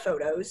ton of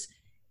photos.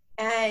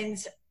 And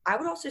I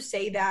would also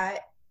say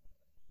that,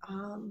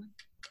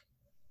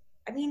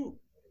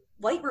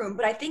 Lightroom,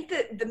 but I think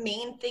that the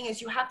main thing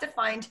is you have to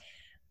find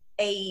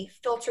a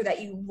filter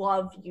that you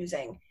love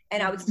using.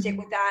 And I would stick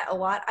with that a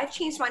lot. I've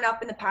changed mine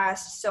up in the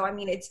past. So,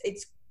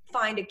 it's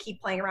fine to keep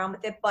playing around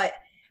with it, but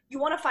you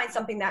want to find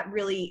something that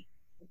really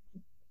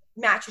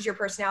matches your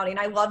personality. And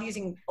I love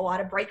using a lot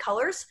of bright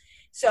colors.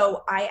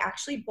 So I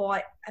actually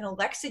bought an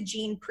Alexa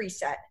Jean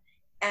preset,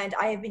 and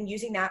I have been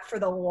using that for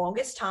the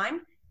longest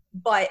time.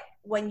 But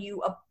when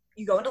you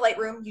go into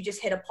Lightroom, you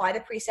just hit apply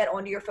the preset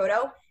onto your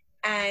photo,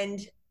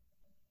 and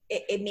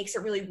it makes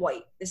it really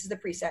white. This is the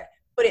preset,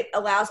 but it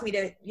allows me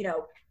to,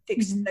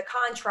 fix the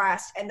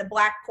contrast and the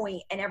black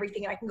point and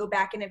everything. I can go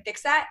back in and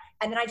fix that.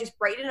 And then I just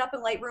brighten it up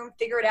in Lightroom,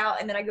 figure it out.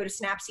 And then I go to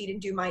Snapseed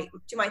and do my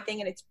thing.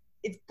 And it's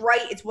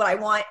bright. It's what I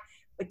want,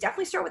 but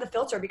definitely start with a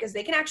filter because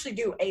they can actually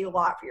do a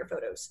lot for your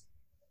photos.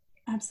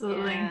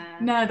 Absolutely. Yeah.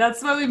 No,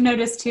 that's what we've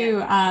noticed too.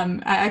 Yeah.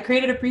 I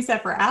created a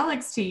preset for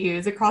Alex to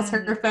use across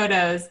her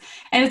photos,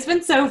 and it's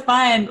been so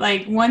fun.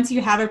 Like once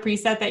you have a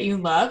preset that you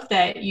love,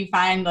 that you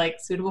find like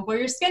suitable for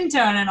your skin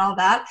tone and all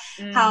that,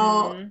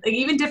 how like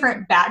even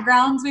different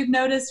backgrounds we've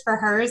noticed for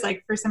hers,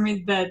 like for some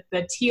reason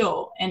the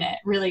teal in it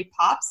really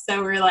pops.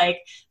 So we're like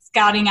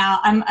scouting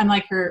out. I'm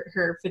like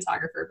her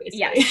photographer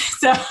basically. Yes.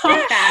 So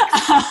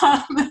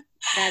that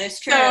is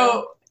true.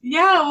 So,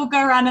 yeah, we'll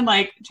go around and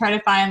like try to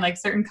find like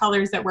certain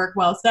colors that work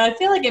well. So I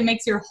feel like it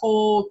makes your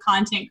whole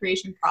content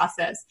creation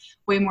process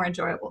way more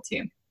enjoyable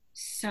too.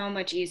 So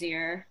much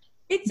easier.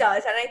 It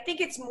does. And I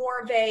think it's more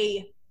of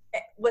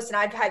listen,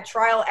 I've had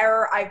trial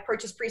error. I've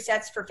purchased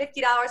presets for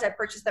 $50. I've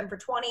purchased them for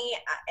 $20,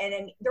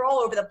 and they're all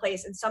over the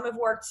place. And some have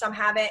worked, some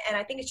haven't. And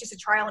I think it's just a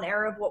trial and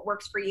error of what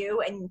works for you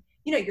and,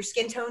 your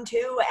skin tone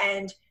too.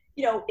 And,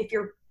 if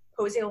you're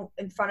posing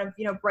in front of,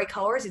 bright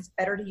colors, it's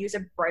better to use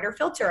a brighter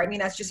filter.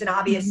 That's just an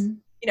obvious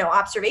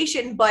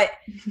observation, but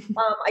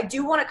I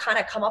do want to kind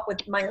of come up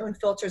with my own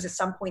filters at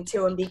some point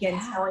too and begin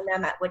selling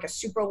them at like a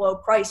super low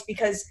price,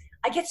 because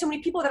I get so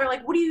many people that are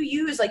like, what do you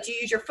use? Like, do you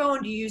use your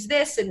phone? Do you use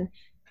this? And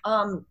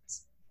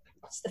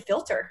it's the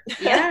filter.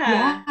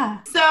 Yeah.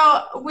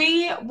 So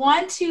we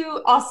want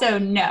to also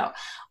know,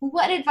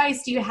 what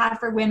advice do you have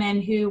for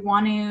women who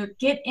want to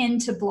get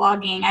into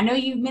blogging? I know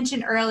you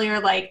mentioned earlier,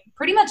 like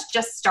pretty much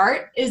just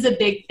start is a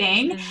big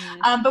thing.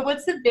 But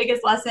what's the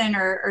biggest lesson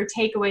or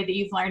takeaway that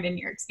you've learned in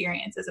your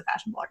experience as a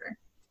fashion blogger?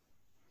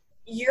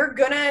 You're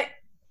gonna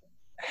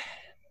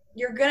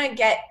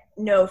get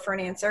no for an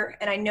answer.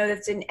 And I know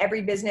that's in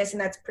every business, and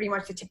that's pretty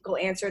much the typical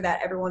answer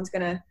that everyone's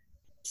gonna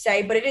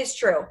say, but it is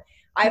true.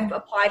 I've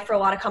applied for a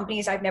lot of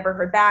companies. I've never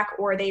heard back,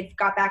 or they've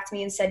got back to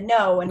me and said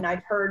no. And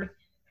I've heard,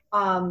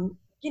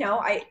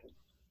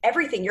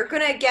 everything. You're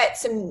going to get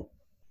some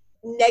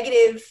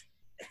negative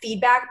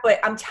feedback, but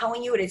I'm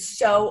telling you, it is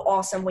so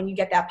awesome when you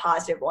get that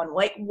positive one.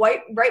 Like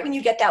right when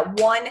you get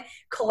that one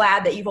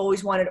collab that you've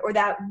always wanted, or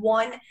that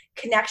one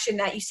connection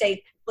that you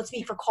say, let's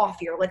meet for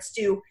coffee, or let's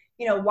do,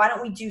 why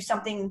don't we do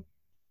something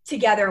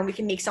together and we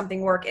can make something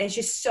work. And it's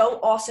just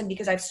so awesome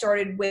because I've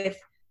started with,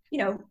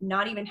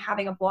 not even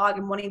having a blog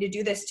and wanting to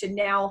do this to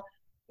now,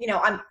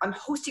 I'm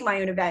hosting my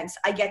own events.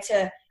 I get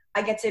to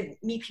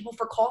meet people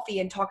for coffee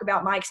and talk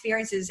about my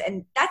experiences.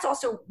 And that's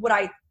also what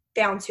I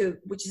found too,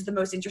 which is the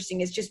most interesting,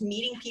 is just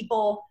meeting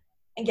people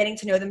and getting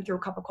to know them through a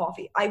cup of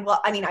coffee. I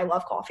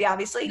love coffee,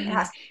 obviously. It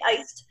has to be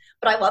iced,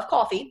 but I love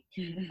coffee.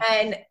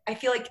 And I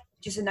feel like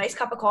just a nice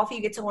cup of coffee,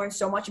 you get to learn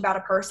so much about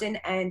a person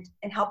and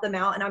help them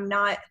out. And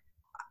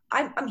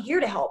I'm here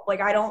to help.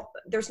 Like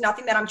there's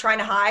nothing that I'm trying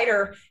to hide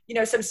or,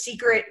 some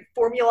secret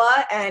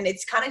formula. And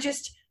it's kind of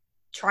just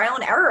trial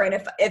and error.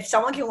 And if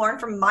someone can learn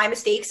from my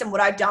mistakes and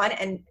what I've done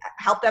and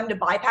help them to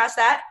bypass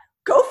that,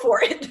 go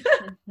for it.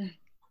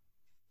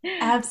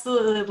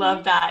 Absolutely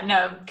love that.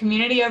 No,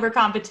 community over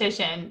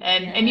competition.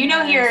 And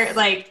here,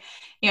 like,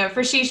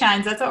 for She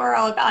Shines, that's what we're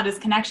all about, is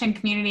connection,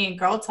 community, and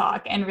girl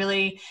talk, and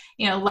really,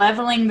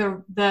 leveling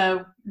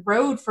the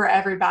road for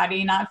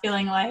everybody, not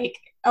feeling like,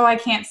 oh, I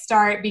can't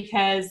start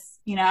because,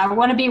 I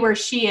want to be where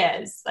she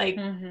is. Like,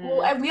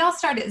 we all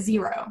start at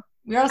zero.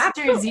 We all start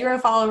at 0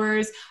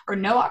 followers or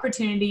no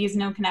opportunities,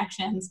 no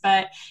connections.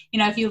 But,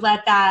 if you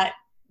let that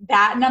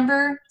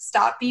number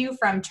stop you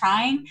from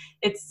trying,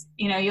 it's,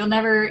 you'll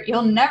never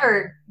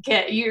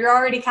you're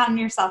already counting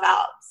yourself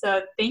out.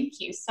 So thank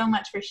you so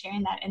much for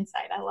sharing that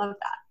insight. I love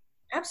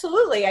that.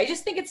 Absolutely. I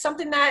just think it's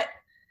something that,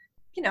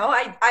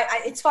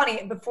 it's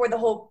funny, before the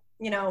whole,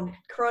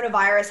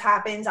 coronavirus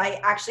happens, I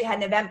actually had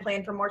an event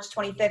planned for March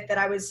 25th that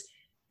I was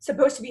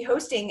supposed to be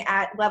hosting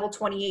at level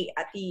 28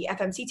 at the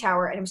FMC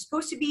Tower. And it was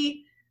supposed to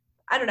be,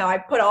 I don't know, I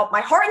put all my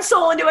heart and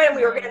soul into it, and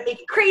we were going to make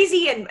it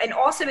crazy and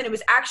awesome. And it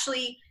was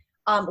actually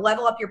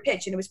level up your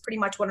pitch. And it was pretty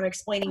much what I'm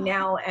explaining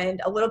now,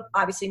 and a little,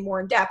 obviously, more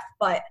in depth,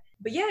 but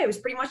yeah, it was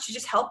pretty much to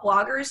just help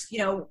bloggers,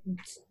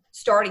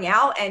 starting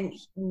out and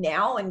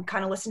now, and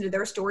kind of listen to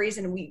their stories.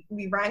 And we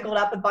wrangled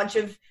up a bunch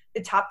of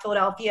the top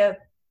Philadelphia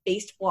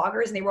based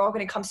bloggers, and they were all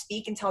going to come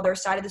speak and tell their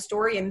side of the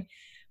story.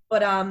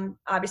 But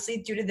obviously,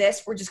 due to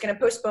this, we're just going to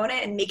postpone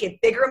it and make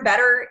it bigger and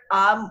better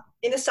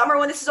in the summer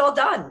when this is all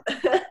done.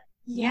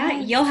 Yeah,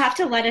 you'll have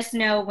to let us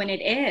know when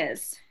it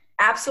is.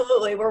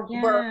 Absolutely.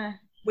 We're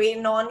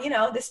waiting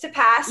on, this to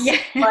pass. Yeah.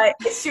 But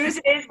as soon as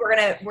it is, we're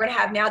gonna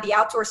have now the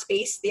outdoor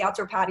space, the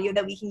outdoor patio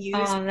that we can use.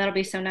 Oh, that'll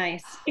be so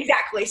nice.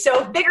 Exactly.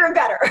 So bigger and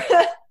better.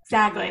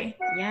 Exactly.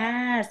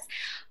 Yes.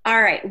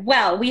 All right.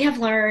 Well, we have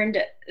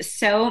learned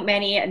so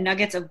many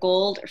nuggets of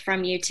gold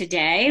from you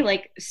today.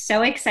 Like,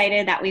 so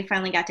excited that we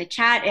finally got to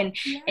chat and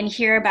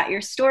hear about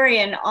your story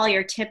and all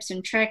your tips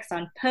and tricks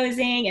on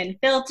posing and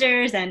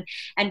filters and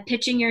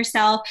pitching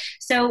yourself.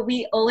 So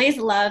we always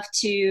love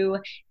to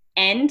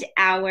end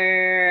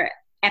our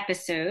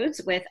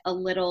episodes with a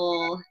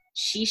little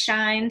She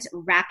Shines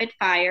rapid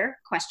fire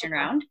question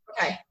round.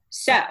 Okay.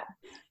 So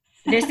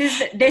this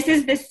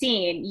is the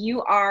scene.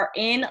 You are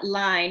in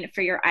line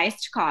for your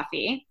iced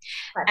coffee,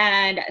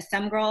 and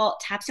some girl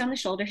taps you on the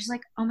shoulder. She's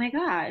like, "Oh my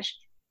gosh,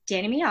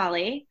 Dani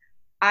Maiale,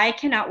 I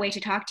cannot wait to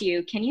talk to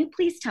you. Can you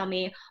please tell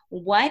me,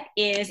 what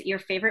is your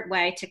favorite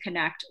way to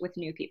connect with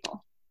new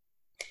people?"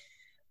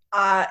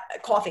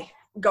 Coffee.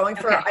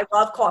 I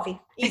love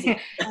coffee. Easy.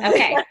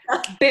 Okay.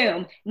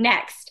 Boom.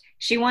 Next,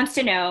 she wants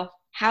to know,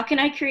 how can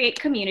I create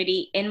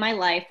community in my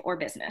life or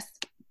business?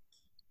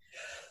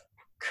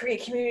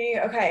 Create community.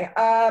 Okay.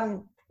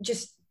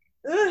 Just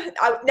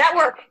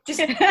network. Just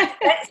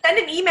send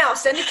an email,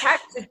 send a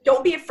text.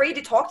 Don't be afraid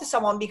to talk to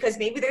someone, because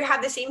maybe they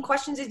have the same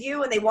questions as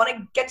you and they want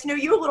to get to know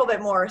you a little bit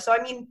more. So,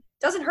 it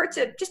doesn't hurt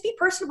to just be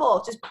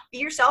personable. Just be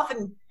yourself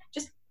and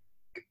just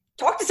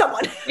talk to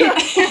someone.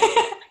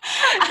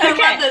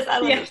 I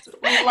love this.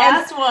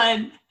 Last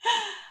one.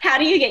 How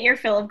do you get your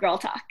fill of girl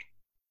talk?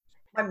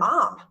 My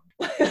mom.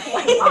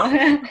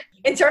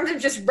 In terms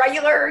of just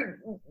regular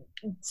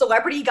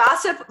celebrity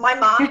gossip, my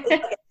mom is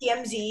like a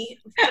TMZ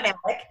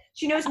fanatic.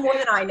 She knows more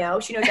than I know.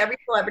 She knows every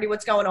celebrity,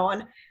 what's going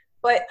on.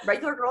 But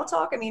regular girl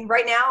talk,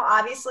 right now,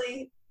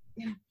 obviously,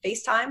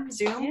 FaceTime,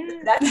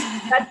 Zoom,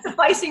 that's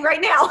sufficing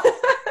right now.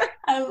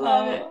 I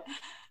love it.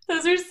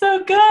 Those are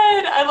so good.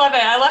 I love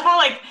it. I love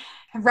how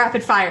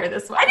rapid fire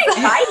this one.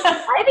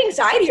 I have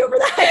anxiety over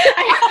that.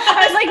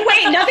 I was like,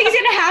 wait, nothing's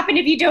going to happen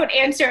if you don't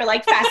answer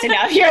like fast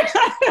enough. You're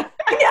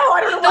I know.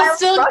 I don't know why. They'll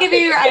still give you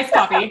your iced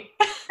coffee.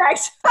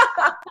 Thanks.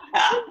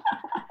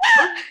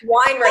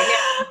 Wine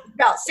right now. It's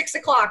about 6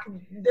 o'clock.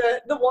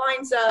 The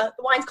wine's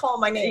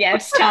calling my name. Yeah,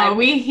 it's time. Oh,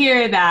 we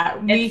hear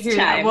that.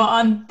 Well,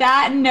 on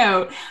that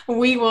note,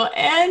 we will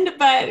end,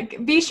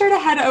 but be sure to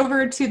head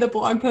over to the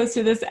blog post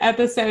of this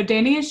episode.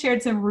 Dani has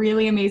shared some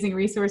really amazing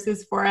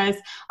resources for us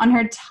on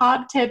her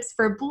top tips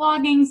for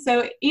blogging.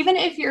 So even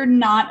if you're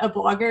not a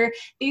blogger,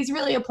 these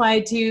really apply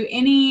to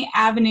any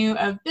avenue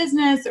of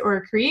business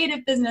or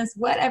creative business,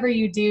 whatever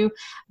you do.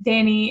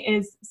 Dani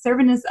is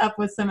serving us up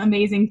with some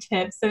amazing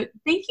tips. So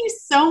thank you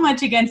so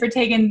much again for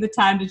taking the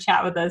time to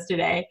chat with us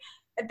today.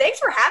 And thanks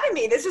for having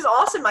me. This is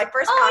awesome. My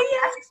first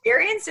podcast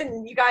experience,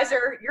 and you guys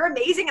you're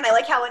amazing. And I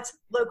like how it's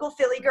local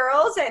Philly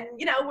girls, and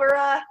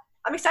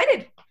I'm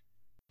excited.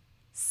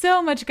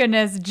 So much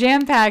goodness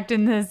jam-packed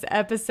in this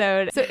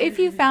episode. So if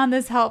you found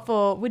this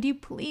helpful, would you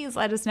please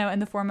let us know in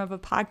the form of a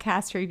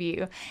podcast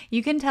review?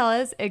 You can tell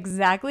us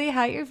exactly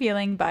how you're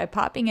feeling by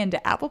popping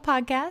into Apple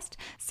Podcast,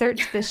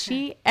 search the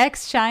She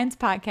X Shines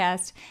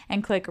podcast,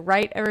 and click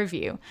write a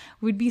review.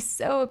 We'd be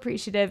so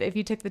appreciative if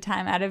you took the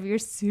time out of your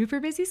super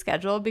busy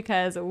schedule,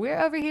 because we're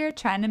over here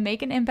trying to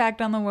make an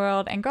impact on the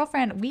world, and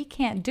girlfriend, we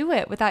can't do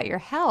it without your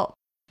help.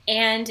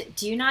 And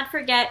do not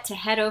forget to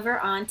head over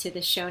onto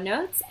the show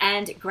notes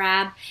and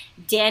grab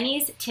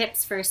Dani's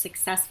tips for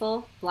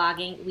successful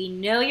blogging. We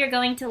know you're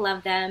going to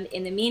love them.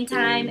 In the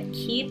meantime,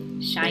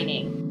 keep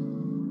shining.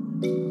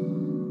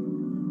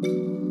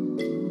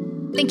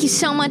 Thank you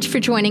so much for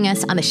joining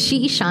us on the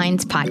She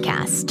Shines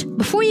podcast.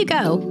 Before you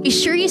go, be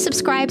sure you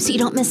subscribe so you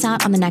don't miss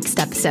out on the next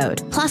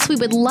episode. Plus, we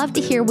would love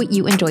to hear what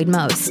you enjoyed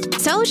most.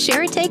 So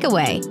share a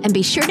takeaway and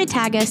be sure to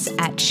tag us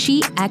at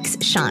She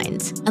X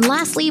Shines. And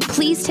lastly,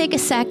 please take a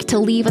sec to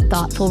leave a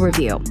thoughtful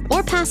review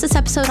or pass this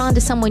episode on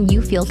to someone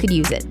you feel could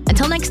use it.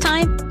 Until next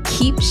time,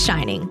 keep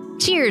shining.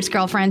 Cheers,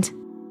 girlfriend.